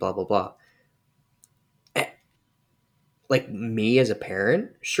everybody, blah, blah, blah. Like me as a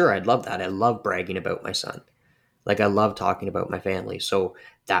parent, sure, I'd love that. I love bragging about my son. Like I love talking about my family. So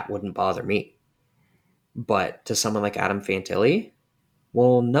that wouldn't bother me. But to someone like Adam Fantilli,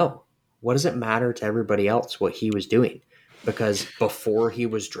 well, no. What does it matter to everybody else what he was doing? Because before he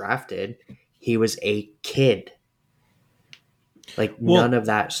was drafted, he was a kid. Like none of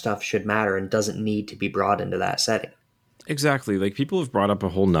that stuff should matter and doesn't need to be brought into that setting. Exactly. Like people have brought up a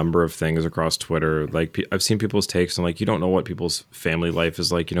whole number of things across Twitter. Like I've seen people's takes on like, you don't know what people's family life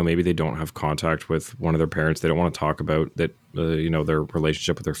is like. You know, maybe they don't have contact with one of their parents. They don't want to talk about that, you know, their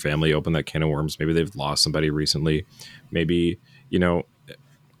relationship with their family, open that can of worms. Maybe they've lost somebody recently. Maybe, you know,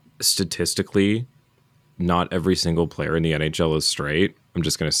 statistically, not every single player in the NHL is straight. I'm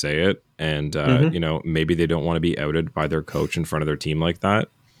just going to say it. And, Hmm. maybe they don't want to be outed by their coach in front of their team like that,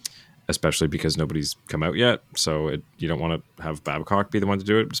 especially because nobody's come out yet. So you don't want to have Babcock be the one to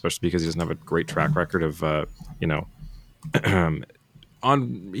do it, especially because he doesn't have a great track record of, you know,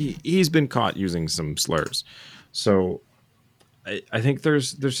 he's been caught using some slurs. So I think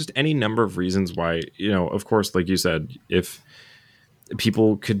there's just any number of reasons why, of course, like you said, if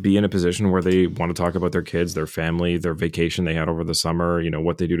people could be in a position where they want to talk about their kids, their family, their vacation they had over the summer,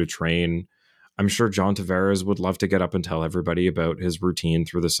 what they do to train. I'm sure John Tavares would love to get up and tell everybody about his routine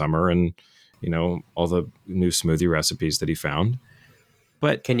through the summer and, all the new smoothie recipes that he found.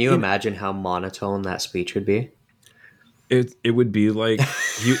 But Can you imagine how monotone that speech would be? it would be like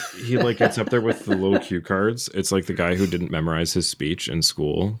he like gets up there with the little cue cards. It's like the guy who didn't memorize his speech in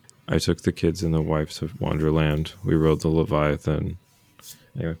school. I took the kids and the wife to Wonderland. We rode the Leviathan.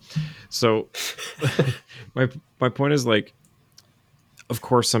 Anyway, so my my point is, like, of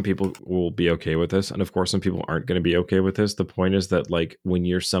course some people will be okay with this, and of course some people aren't going to be okay with this. The point is that, like, when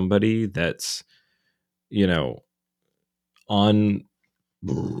you're somebody that's, you know on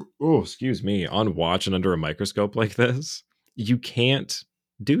oh, excuse me, on watch and under a microscope like this, you can't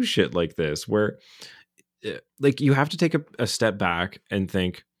do shit like this where, like, you have to take a step back and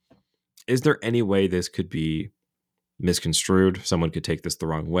think, is there any way this could be misconstrued? Someone could take this the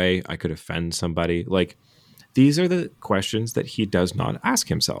wrong way. I could offend somebody. Like, these are the questions that he does not ask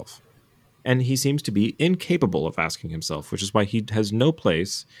himself. And he seems to be incapable of asking himself, which is why he has no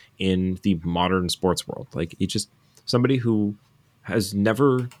place in the modern sports world. Like, he just, somebody who has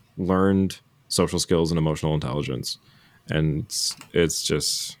never learned social skills and emotional intelligence. And it's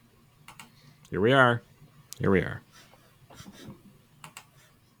just, here we are. Here we are.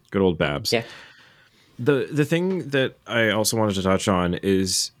 Good old Babs. Yeah. The thing that I also wanted to touch on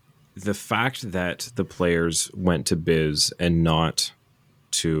is the fact that the players went to Biz and not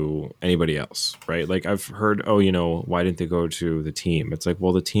to anybody else, right? Like, I've heard, oh, why didn't they go to the team? It's like,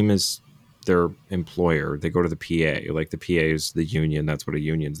 well, the team is their employer. They go to the PA. Like, the PA is the union. That's what a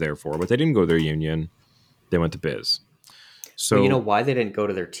union's there for. But they didn't go to their union. They went to Biz. Well, you know So, why they didn't go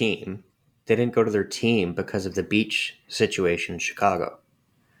to their team? They didn't go to their team because of the beach situation in Chicago.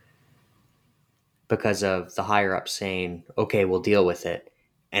 Because of the higher up saying, okay, we'll deal with it,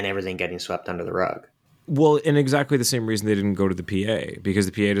 and everything getting swept under the rug. well, and exactly the same reason they didn't go to the PA, because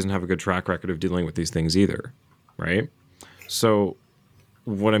the PA doesn't have a good track record of dealing with these things either, right? So,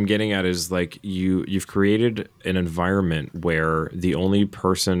 what I'm getting at is, like, you've created an environment where the only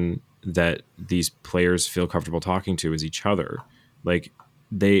person that these players feel comfortable talking to is each other. Like,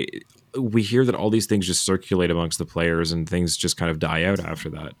 they we hear that all these things just circulate amongst the players and things just kind of die out after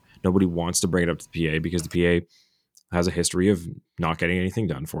that. Nobody wants to bring it up to the PA because the PA has a history of not getting anything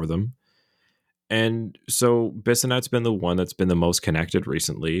done for them. And so Bissonnette's been the one that's been the most connected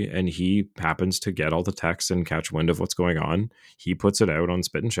recently, and he happens to get all the texts and catch wind of what's going on. He puts it out on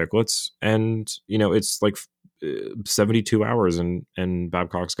Spit and Chicklets, and it's like 72 hours, and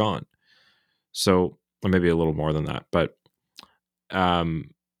Babcock's gone. So, or maybe a little more than that, but um,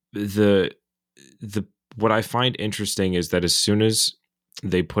 the the what I find interesting is that as soon as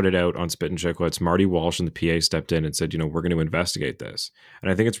they put it out on Spit and Chicklets, Marty Walsh and the PA stepped in and said, we're going to investigate this.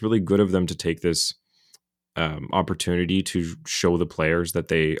 And I think it's really good of them to take this opportunity to show the players that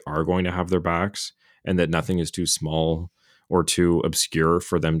they are going to have their backs and that nothing is too small or too obscure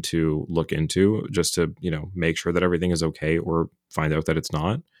for them to look into, just to, make sure that everything is okay or find out that it's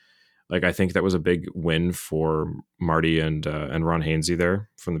not. Like, I think that was a big win for Marty and Ron Hainsey there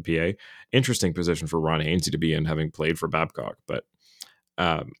from the PA. Interesting position for Ron Hainsey to be in, having played for Babcock. But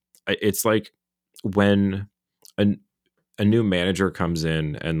it's like when a new manager comes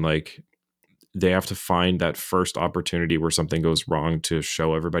in and, like, they have to find that first opportunity where something goes wrong to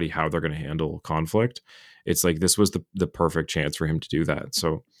show everybody how they're going to handle conflict. It's like this was the perfect chance for him to do that.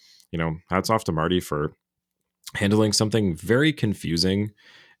 So, hats off to Marty for handling something very confusing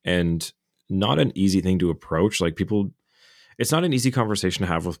and not an easy thing to approach. Like, people, it's not an easy conversation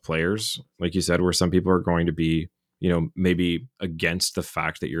to have with players, like you said, where some people are going to be, maybe against the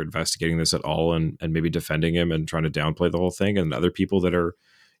fact that you're investigating this at all, and maybe defending him and trying to downplay the whole thing. And other people that are,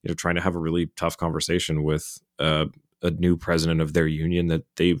 trying to have a really tough conversation with a new president of their union that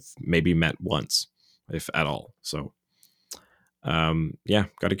they've maybe met once, if at all. So, yeah,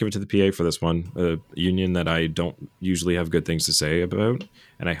 got to give it to the PA for this one. A union that I don't usually have good things to say about,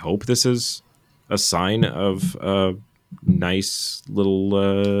 and I hope this is a sign of nice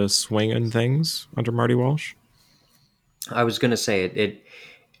little swing and things under Marty Walsh. I was going to say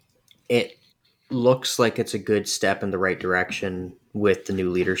it looks like it's a good step in the right direction with the new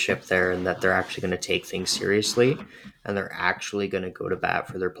leadership there, and that they're actually going to take things seriously and they're actually going to go to bat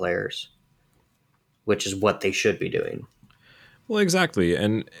for their players, which is what they should be doing. Well, exactly.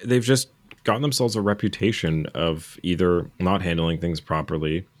 And they've just gotten themselves a reputation of either not handling things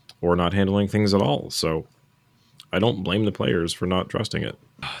properly or not handling things at all. So I don't blame the players for not trusting it.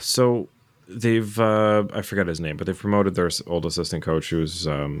 So they've, I forget his name, but they've promoted their old assistant coach, who's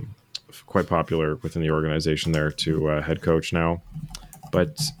quite popular within the organization there, to head coach now.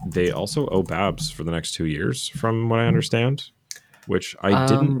 But they also owe Babs for the next 2 years, from what I understand, which I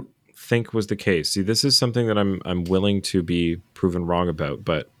didn't think was the case. See, this is something that I'm willing to be proven wrong about,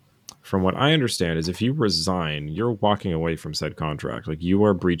 but from what I understand is if you resign, you're walking away from said contract. Like, you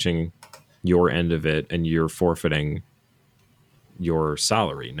are breaching your end of it and you're forfeiting your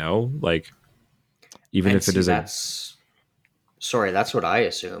salary. No, like, even And if it see, is that's what I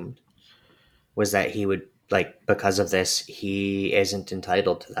assumed, was that he would, like, because of this, he isn't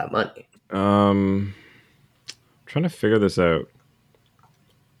entitled to that money. trying to figure this out.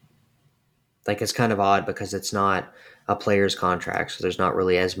 Like, it's kind of odd because it's not a player's contract, so there's not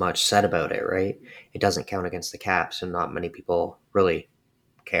really as much said about it, right? It doesn't count against the cap, so not many people really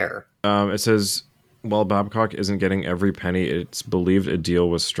care. It says, while Babcock isn't getting every penny, it's believed a deal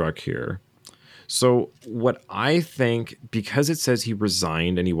was struck here. So what I think, because it says he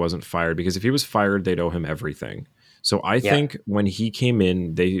resigned and he wasn't fired, because if he was fired, they'd owe him everything. So I Yeah. think when he came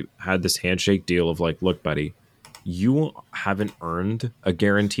in, they had this handshake deal of like, look, buddy, you haven't earned a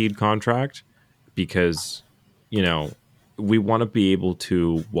guaranteed contract because, you know, we want to be able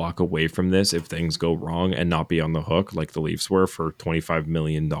to walk away from this if things go wrong and not be on the hook like the Leafs were for $25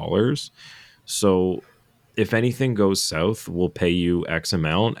 million. So if anything goes south, we'll pay you X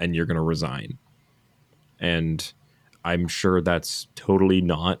amount and you're going to resign. And I'm sure that's totally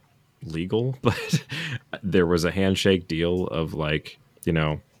not legal, but there was a handshake deal of like, you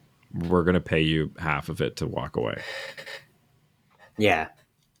know, we're going to pay you half of it to walk away. Yeah.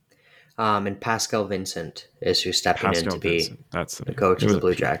 And Pascal Vincent is who's stepping in Pascal to be Vincent. That's the coach it of was the a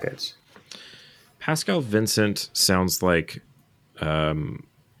Blue P. Jackets. Pascal Vincent sounds like a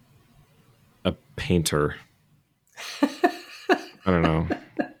painter. I don't know.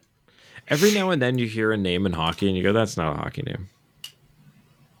 Every now and then you hear a name in hockey and you go, that's not a hockey name.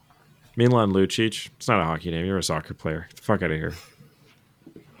 Milan Lucic, it's not a hockey name. You're a soccer player. Get the fuck out of here.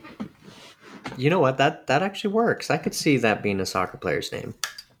 You know what? That actually works. I could see that being a soccer player's name.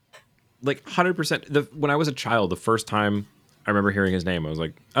 Like 100%. When I was a child, the first time I remember hearing his name, I was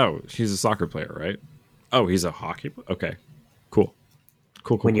like, oh, he's a soccer player, right? Oh, he's a hockey player? Okay, cool.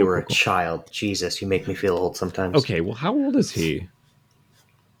 Cool. When you were a child, Jesus, you make me feel old sometimes. Okay, well, how old is he?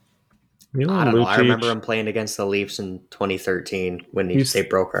 I don't know. I remember him playing against the Leafs in 2013 when they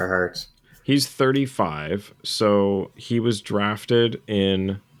broke our hearts. He's 35, so he was drafted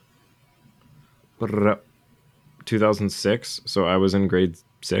in 2006. So I was in grade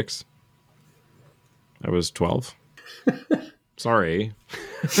 6. I was 12. Sorry.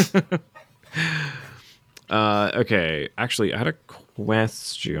 Okay. Actually, I had a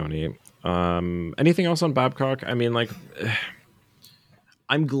question. Anything else on Babcock? I mean, like,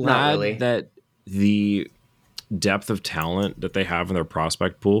 I'm glad that the depth of talent that they have in their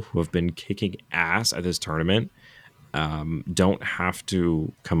prospect pool, who have been kicking ass at this tournament, don't have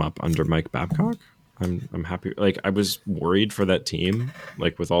to come up under Mike Babcock. I'm happy. Like, I was worried for that team,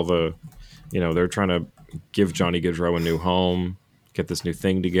 like with all the, they're trying to give Johnny Gaudreau a new home, get this new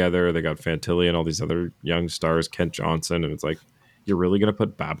thing together. They got Fantilli and all these other young stars, Kent Johnson, and it's like, you're really going to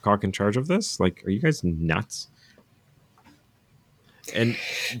put Babcock in charge of this? Like, are you guys nuts? And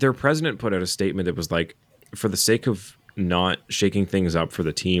their president put out a statement that was like, for the sake of not shaking things up for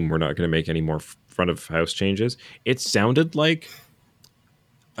the team, we're not going to make any more front of house changes. It sounded like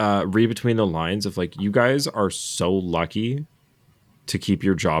read between the lines of like, you guys are so lucky to keep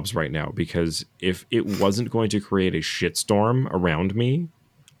your jobs right now, because if it wasn't going to create a shitstorm around me,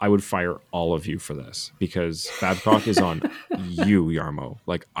 I would fire all of you for this, because Babcock is on you, Yarmo.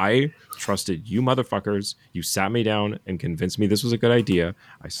 Like, I trusted you motherfuckers. You sat me down and convinced me this was a good idea.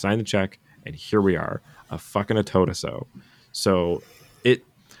 I signed the check, and here we are, a fucking Atotaso. So it,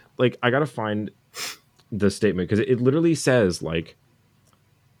 like, I gotta find the statement, because it literally says, like,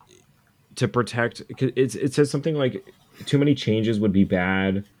 to protect, it says something like, too many changes would be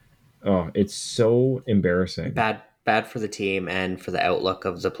bad. Oh, it's so embarrassing. Bad for the team and for the outlook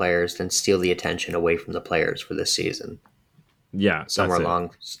of the players, then steal the attention away from the players for this season. Yeah, somewhere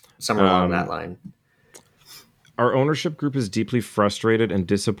along that line. Our ownership group is deeply frustrated and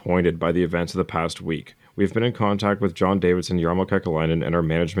disappointed by the events of the past week. We've been in contact with John Davidson, Jarmo Kekalainen, and our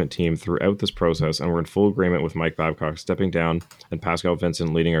management team throughout this process, and we're in full agreement with Mike Babcock stepping down and Pascal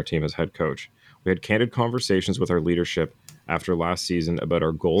Vincent leading our team as head coach. We had candid conversations with our leadership after last season about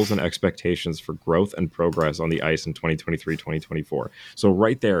our goals and expectations for growth and progress on the ice in 2023-2024. So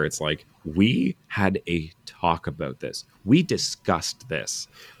right there, it's like, we had a talk about this. We discussed this.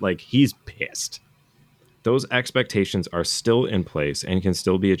 Like, he's pissed. Those expectations are still in place and can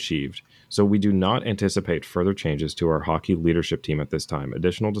still be achieved. So we do not anticipate further changes to our hockey leadership team at this time.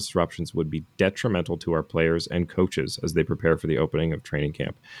 Additional disruptions would be detrimental to our players and coaches as they prepare for the opening of training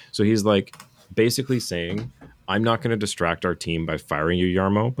camp. So he's like basically saying, I'm not going to distract our team by firing you,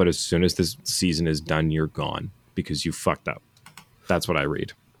 Jarmo, but as soon as this season is done, you're gone because you fucked up. That's what I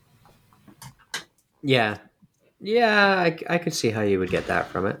read. Yeah. Yeah, I could see how you would get that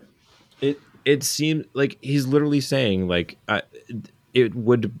from it. It seemed like he's literally saying, like, it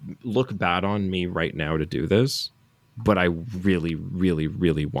would look bad on me right now to do this, but I really, really,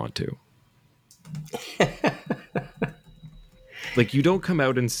 really want to. Like, you don't come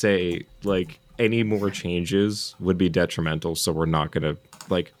out and say, like, any more changes would be detrimental, so we're not going to,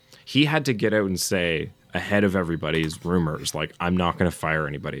 like, he had to get out and say ahead of everybody's rumors, like, I'm not going to fire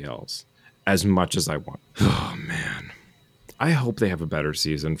anybody else as much as I want. Oh, man. I hope they have a better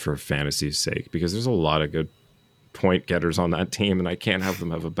season for fantasy's sake, because there's a lot of good point getters on that team, and I can't have them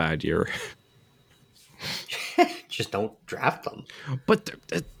have a bad year. Just don't draft them. But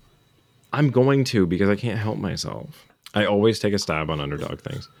I'm going to, because I can't help myself. I always take a stab on underdog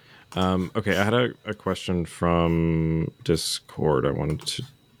things. Okay, I had a question from Discord. I wanted to...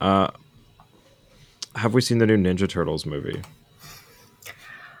 have we seen the new Ninja Turtles movie?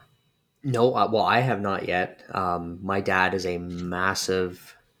 No, well, I have not yet. My dad is a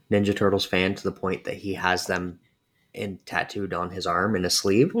massive Ninja Turtles fan to the point that he has them tattooed on his arm in a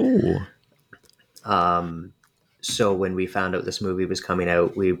sleeve. Ooh. So when we found out this movie was coming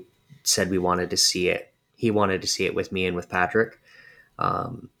out, we said we wanted to see it. He wanted to see it with me and with Patrick.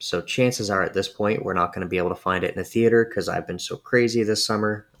 So chances are at this point, we're not going to be able to find it in a theater because I've been so crazy this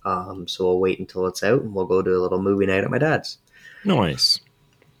summer. So we'll wait until it's out and we'll go to a little movie night at my dad's. Nice.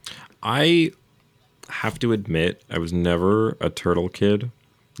 I have to admit, I was never a turtle kid.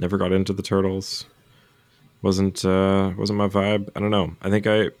 Never got into the turtles. Wasn't my vibe. I don't know. I think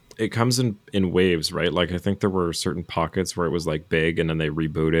it comes in waves, right? Like, I think there were certain pockets where it was like big, and then they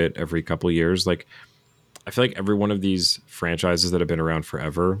reboot it every couple of years. Like, I feel like every one of these franchises that have been around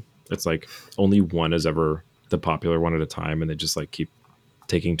forever, it's like only one is ever the popular one at a time, and they just like keep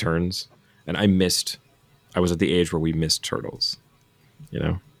taking turns. And I was at the age where we missed Turtles, you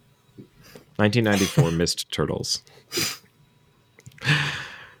know? 1994 missed Turtles.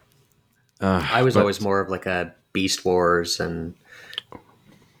 I was always more of like a Beast Wars and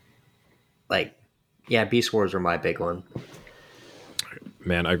like, yeah, Beast Wars were my big one.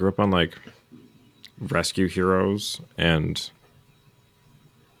 Man, I grew up on like Rescue Heroes, and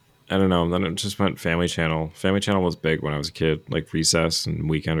I don't know. Then it just went Family Channel. Family Channel was big when I was a kid, like Recess and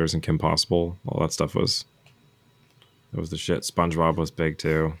Weekenders and Kim Possible. All that stuff was the shit. SpongeBob was big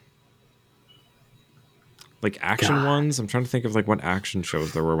too. Like action ones, I'm trying to think of like what action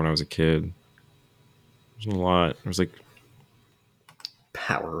shows there were when I was a kid. There's a lot. There was like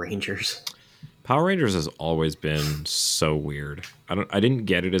Power Rangers. Power Rangers has always been so weird. I didn't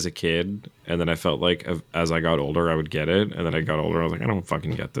get it as a kid, and then I felt like as I got older I would get it, and then I got older I was like, I don't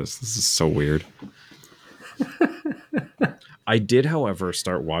fucking get this. This is so weird. I did, however,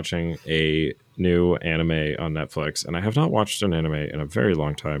 start watching a new anime on Netflix, and I have not watched an anime in a very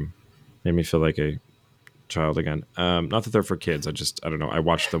long time. Made me feel like a child again. Not that they're for kids. I don't know. I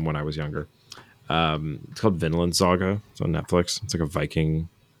watched them when I was younger. It's called Vinland Saga. It's on Netflix. It's like a Viking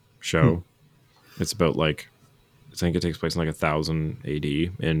show. It's about like, I think it takes place in like 1000 AD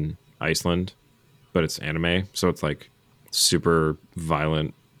in Iceland, but it's anime. So it's like super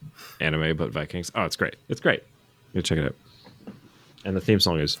violent anime, but Vikings. Oh, it's great. It's great. You check it out. And the theme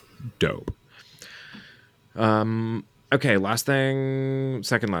song is dope. Okay,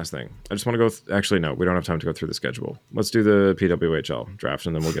 second last thing. I just want to go... actually, no, we don't have time to go through the schedule. Let's do the PWHL draft,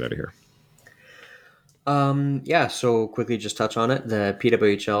 and then we'll get out of here. Yeah, so quickly just touch on it. The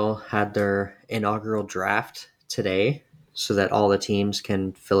PWHL had their inaugural draft today so that all the teams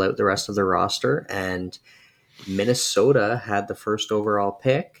can fill out the rest of their roster, and Minnesota had the first overall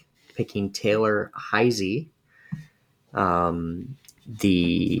pick, picking Taylor Heisey. Why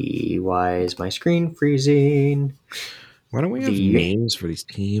is my screen freezing? Why don't we have names for these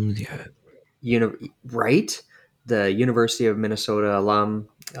teams yet? Right? The University of Minnesota alum.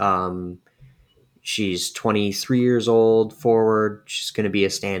 She's 23 years old, forward. She's going to be a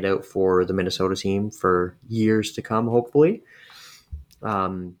standout for the Minnesota team for years to come, hopefully.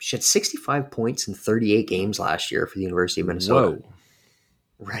 She had 65 points in 38 games last year for the University of Minnesota. Whoa.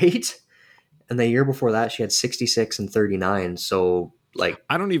 Right? And the year before that, she had 66 and 39. So, like,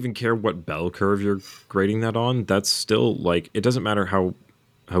 I don't even care what bell curve you're grading that on. That's still like, it doesn't matter how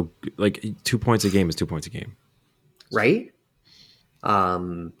like 2 points a game is 2 points a game. right?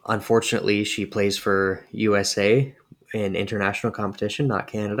 Unfortunately, she plays for USA in international competition, not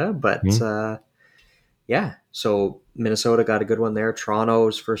Canada. But yeah, so Minnesota got a good one there.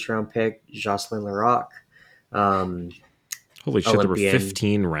 Toronto's first round pick, Jocelyn Larocque. Holy shit, there were Olympian.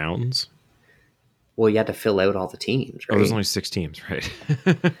 15 rounds? Well, you had to fill out all the teams, right? Oh, there's only 6 teams, right?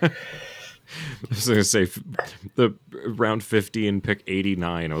 I was going to say the round 50 and pick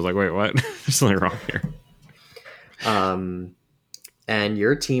 89. I was like, wait, what? There's something wrong here. And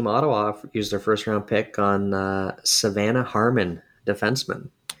your team, Ottawa, used their first round pick on Savannah Harmon, defenseman.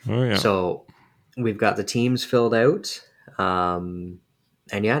 Oh, yeah. So we've got the teams filled out. And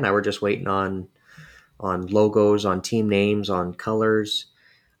yeah, now we're just waiting on logos, on team names, on colors.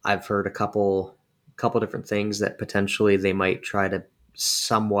 I've heard a couple different things that potentially they might try to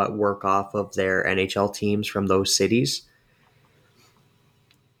somewhat work off of their NHL teams from those cities.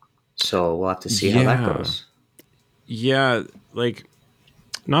 So we'll have to see how that goes. Yeah, like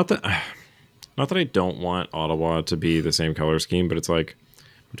not that I don't want Ottawa to be the same color scheme, but it's like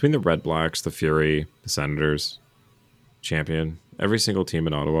between the Red Blacks, the Fury, the Senators, Champion, every single team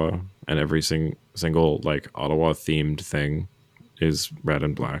in Ottawa and every single like Ottawa themed thing is red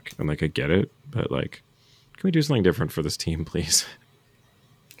and black. And like I get it, but like can we do something different for this team, please?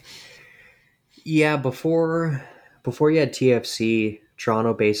 Yeah, before you had TFC,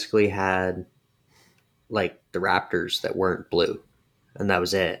 Toronto basically had like the Raptors that weren't blue, and that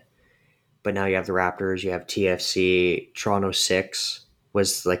was it. But now you have the Raptors, you have TFC. Toronto 6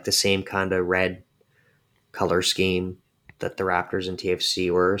 was like the same kind of red color scheme that the Raptors and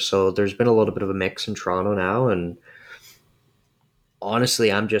TFC were. So there's been a little bit of a mix in Toronto now, and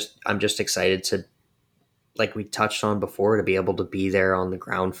honestly, I'm just excited to, like we touched on before, to be able to be there on the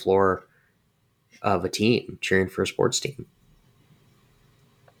ground floor of a team cheering for a sports team.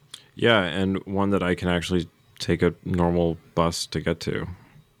 Yeah, and one that I can actually take a normal bus to get to.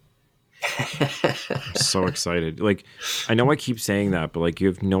 I'm so excited. Like, I know I keep saying that, but like, you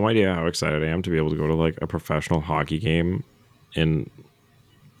have no idea how excited I am to be able to go to like a professional hockey game in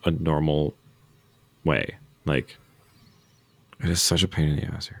a normal way. Like, it is such a pain in the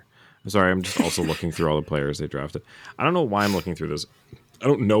ass here. I'm sorry, I'm just also looking through all the players they drafted. I don't know why I'm looking through this. I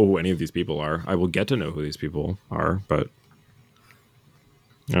don't know who any of these people are. I will get to know who these people are, but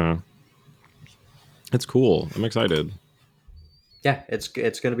it's cool. I'm excited. Yeah, it's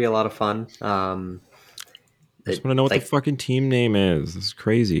going to be a lot of fun. I just want to know what the fucking team name is. This is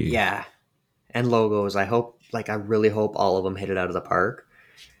crazy. Yeah, and logos. I really hope all of them hit it out of the park,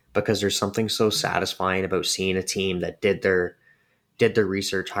 because there's something so satisfying about seeing a team that did their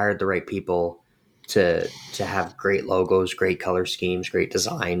research, hired the right people to have great logos, great color schemes, great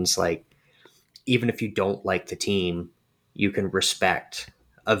designs. Like, even if you don't like the team, you can respect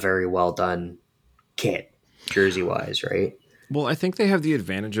a very well done kit, jersey wise, right? Well, I think they have the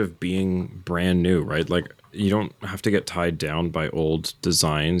advantage of being brand new, right? Like, you don't have to get tied down by old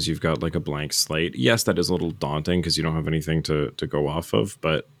designs. You've got like a blank slate. Yes, that is a little daunting because you don't have anything to go off of,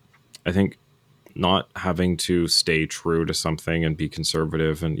 but I think not having to stay true to something and be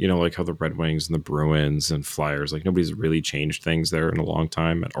conservative, and like how the Red Wings and the Bruins and Flyers, like nobody's really changed things there in a long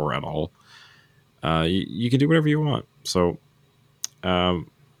time or at all. You can do whatever you want. So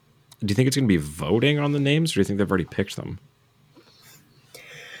do you think it's going to be voting on the names, or do you think they've already picked them?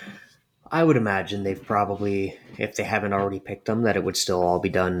 I would imagine they've probably, if they haven't already picked them, that it would still all be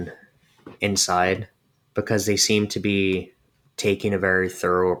done inside, because they seem to be taking a very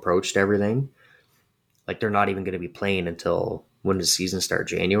thorough approach to everything. Like, they're not even going to be playing until, when does the season start?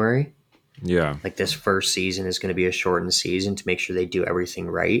 January? Yeah. Like, this first season is going to be a shortened season to make sure they do everything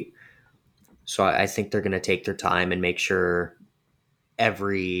right. So I think they're going to take their time and make sure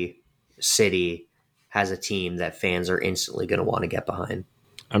every city has a team that fans are instantly going to want to get behind.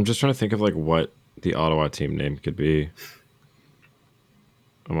 I'm just trying to think of like what the Ottawa team name could be.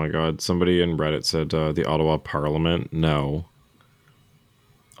 Oh my God. Somebody in Reddit said the Ottawa Parliament. No.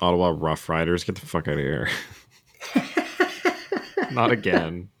 Ottawa Rough Riders. Get the fuck out of here. Not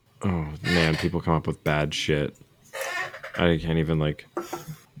again. Oh man, people come up with bad shit. I can't even like...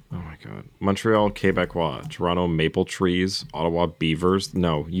 Oh my God. Montreal Quebecois, Toronto Maple Trees, Ottawa Beavers.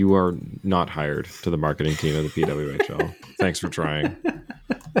 No, you are not hired to the marketing team of the PWHL. Thanks for trying.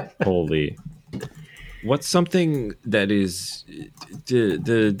 Holy. What's something that is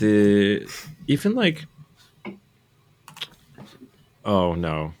the even like, oh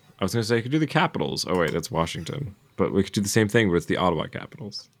no, I was gonna say I could do the Capitals. Oh wait, that's Washington. But we could do the same thing with the Ottawa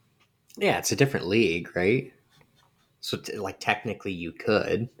Capitals. Yeah, it's a different league, right? So, like, technically, you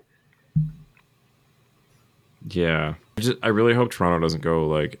could. Yeah, I really hope Toronto doesn't go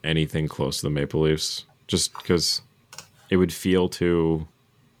like anything close to the Maple Leafs, just because it would feel too.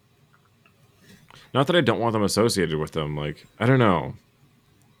 Not that I don't want them associated with them. Like I don't know.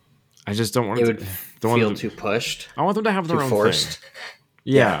 I just don't want It it would to. Don't want feel them to, too pushed, I want them to have too their own thing. forced.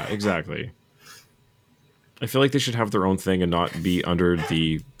 Yeah. Yeah, exactly. I feel like they should have their own thing and not be under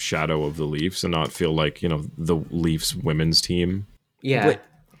the shadow of the Leafs and not feel like, the Leafs women's team. Yeah. But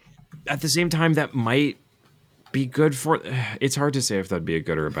at the same time, that might be good for. It's hard to say if that'd be a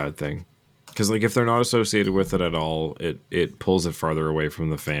good or a bad thing. Because, like, if they're not associated with it at all, it pulls it farther away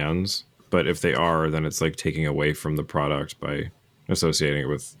from the fans. But if they are, then it's like taking away from the product by associating it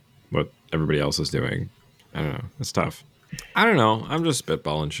with what everybody else is doing. I don't know. It's tough. I don't know. I'm just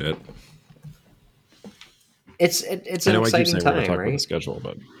spitballing shit. It's I an know I keep exciting saying we're going to time, talk about the right? schedule,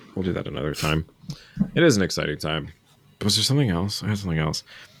 but we'll do that another time. It is an exciting time. Was there something else? I had something else.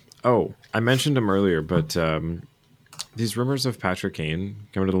 Oh, I mentioned him earlier, but these rumors of Patrick Kane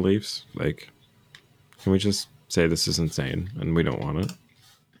coming to the Leafs, like, can we just say this is insane and we don't want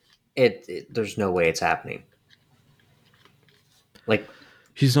it? There's no way it's happening. Like,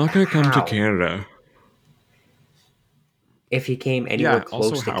 He's not going to come to how? Canada. If he came anywhere Yeah, also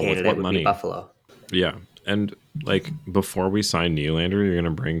close to how? With Canada, what it would be money? Buffalo. Yeah. And, like, before we sign Nylander, you're going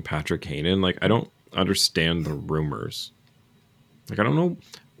to bring Patrick Kane in? Like, I don't understand the rumors. Like, I don't know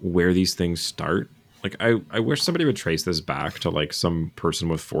where these things start. Like, I wish somebody would trace this back to, like, some person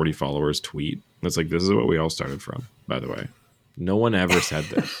with 40 followers tweet. It's like, this is what we all started from, by the way. No one ever said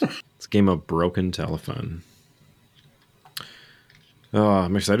this. It's a game of broken telephone. Oh,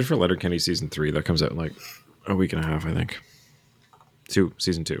 I'm excited for Letterkenny season 3. That comes out in, like, a week and a half, I think.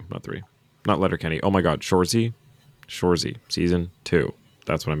 Season 2, not 3. Not Letterkenny. Oh my god, Shoresy season 2.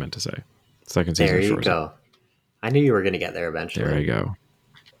 That's what I meant to say. Second season There of you Shoresy. go. I knew you were going to get there eventually. There I go.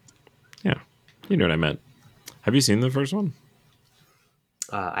 Yeah, you know what I meant. Have you seen the first one?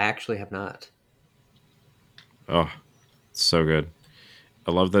 I actually have not. Oh, it's so good.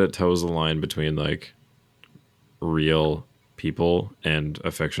 I love that it toes the line between like real people and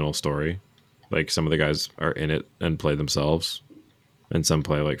a fictional story. Like some of the guys are in it and play themselves, and some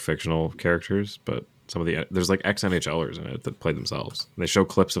play like fictional characters. But some of there's like ex NHLers in it that play themselves. And they show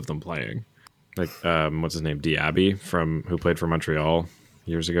clips of them playing. Like what's his name, Diaby from who played for Montreal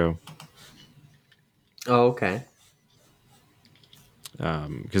years ago. Oh, okay.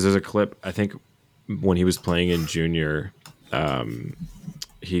 Because there's a clip I think when he was playing in junior,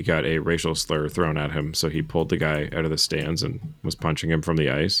 he got a racial slur thrown at him, so he pulled the guy out of the stands and was punching him from the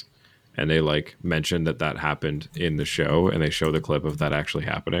ice. And they like mentioned that happened in the show, and they show the clip of that actually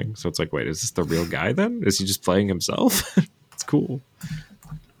happening. So it's like, wait, is this the real guy then? Is he just playing himself? It's cool.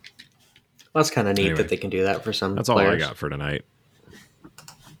 Well, that's kind of neat Anyway, that they can do that for some that's players. all I got for tonight.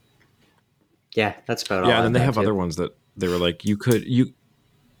 Yeah, that's about all. Yeah, and then I've they got have too. other ones that they were like, you could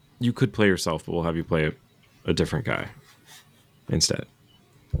play yourself, but we'll have you play a different guy instead.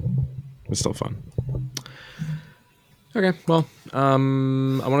 It's still fun. Okay, well, I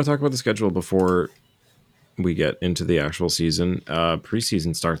want to talk about the schedule before we get into the actual season.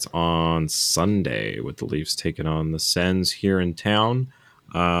 Preseason starts on Sunday with the Leafs taking on the Sens here in town.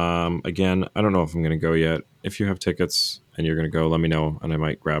 Again, I don't know if I'm going to go yet. If you have tickets and you're going to go, let me know, and I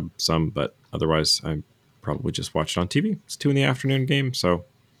might grab some. But otherwise, I probably just watch it on TV. It's 2 p.m. game, so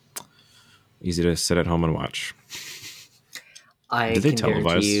easy to sit at home and watch. I Do they can guarantee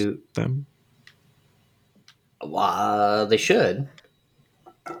televise you, them? they should.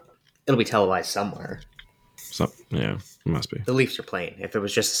 It'll be televised somewhere. So yeah, it must be. The Leafs are playing. If it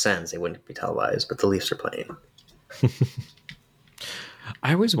was just the Sens, they wouldn't be televised. But the Leafs are playing.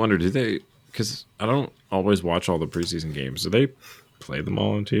 I always wonder, do they? Because I don't always watch all the preseason games. Do they play them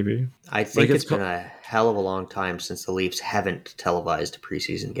all on TV? I think Like, it's been a hell of a long time since the Leafs haven't televised a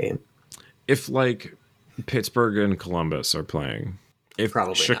preseason game. If like Pittsburgh and Columbus are playing, if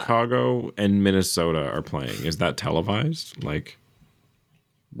Probably Chicago and Minnesota are playing, is that televised? Like,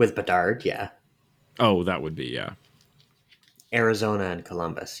 With Bedard, yeah. oh, that would be, yeah. Arizona and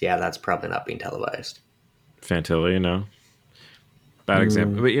Columbus, yeah, that's probably not being televised. Fantilli, no. Bad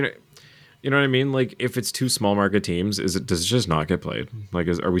example, but you know what I mean. Like, if it's two small market teams, does it just not get played? Like,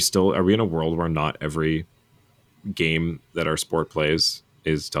 are we in a world where not every game that our sport plays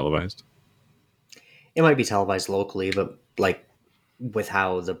is televised? It might be televised locally, but like with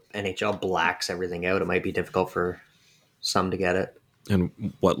how the NHL blacks everything out, it might be difficult for some to get it.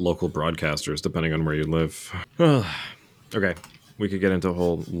 And what local broadcasters, depending on where you live. Okay, we could get into a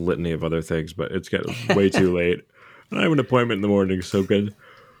whole litany of other things, but it's getting way too late. And I have an appointment in the morning, so good.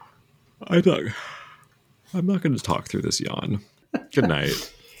 I'm not going to talk through this yawn. Good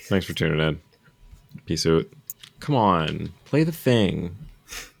night. Thanks for tuning in. Peace out. Come on, play the thing.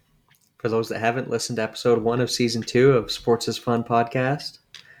 For those that haven't listened to episode 1 of season 2 of Sports is Fun podcast.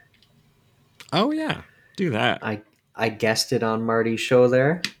 Oh, yeah. Do that. I guested on Marty's show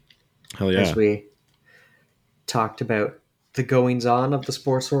there. Hell yeah. As we talked about the goings on of the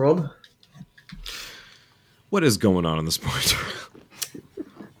sports world. What is going on in the sports world?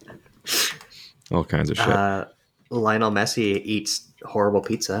 All kinds of shit. Lionel Messi eats horrible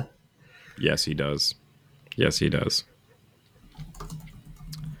pizza. Yes, he does. Yes, he does.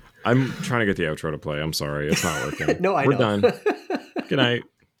 I'm trying to get the outro to play. I'm sorry. It's not working. No, I We're know. done. Good night.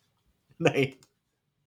 Night.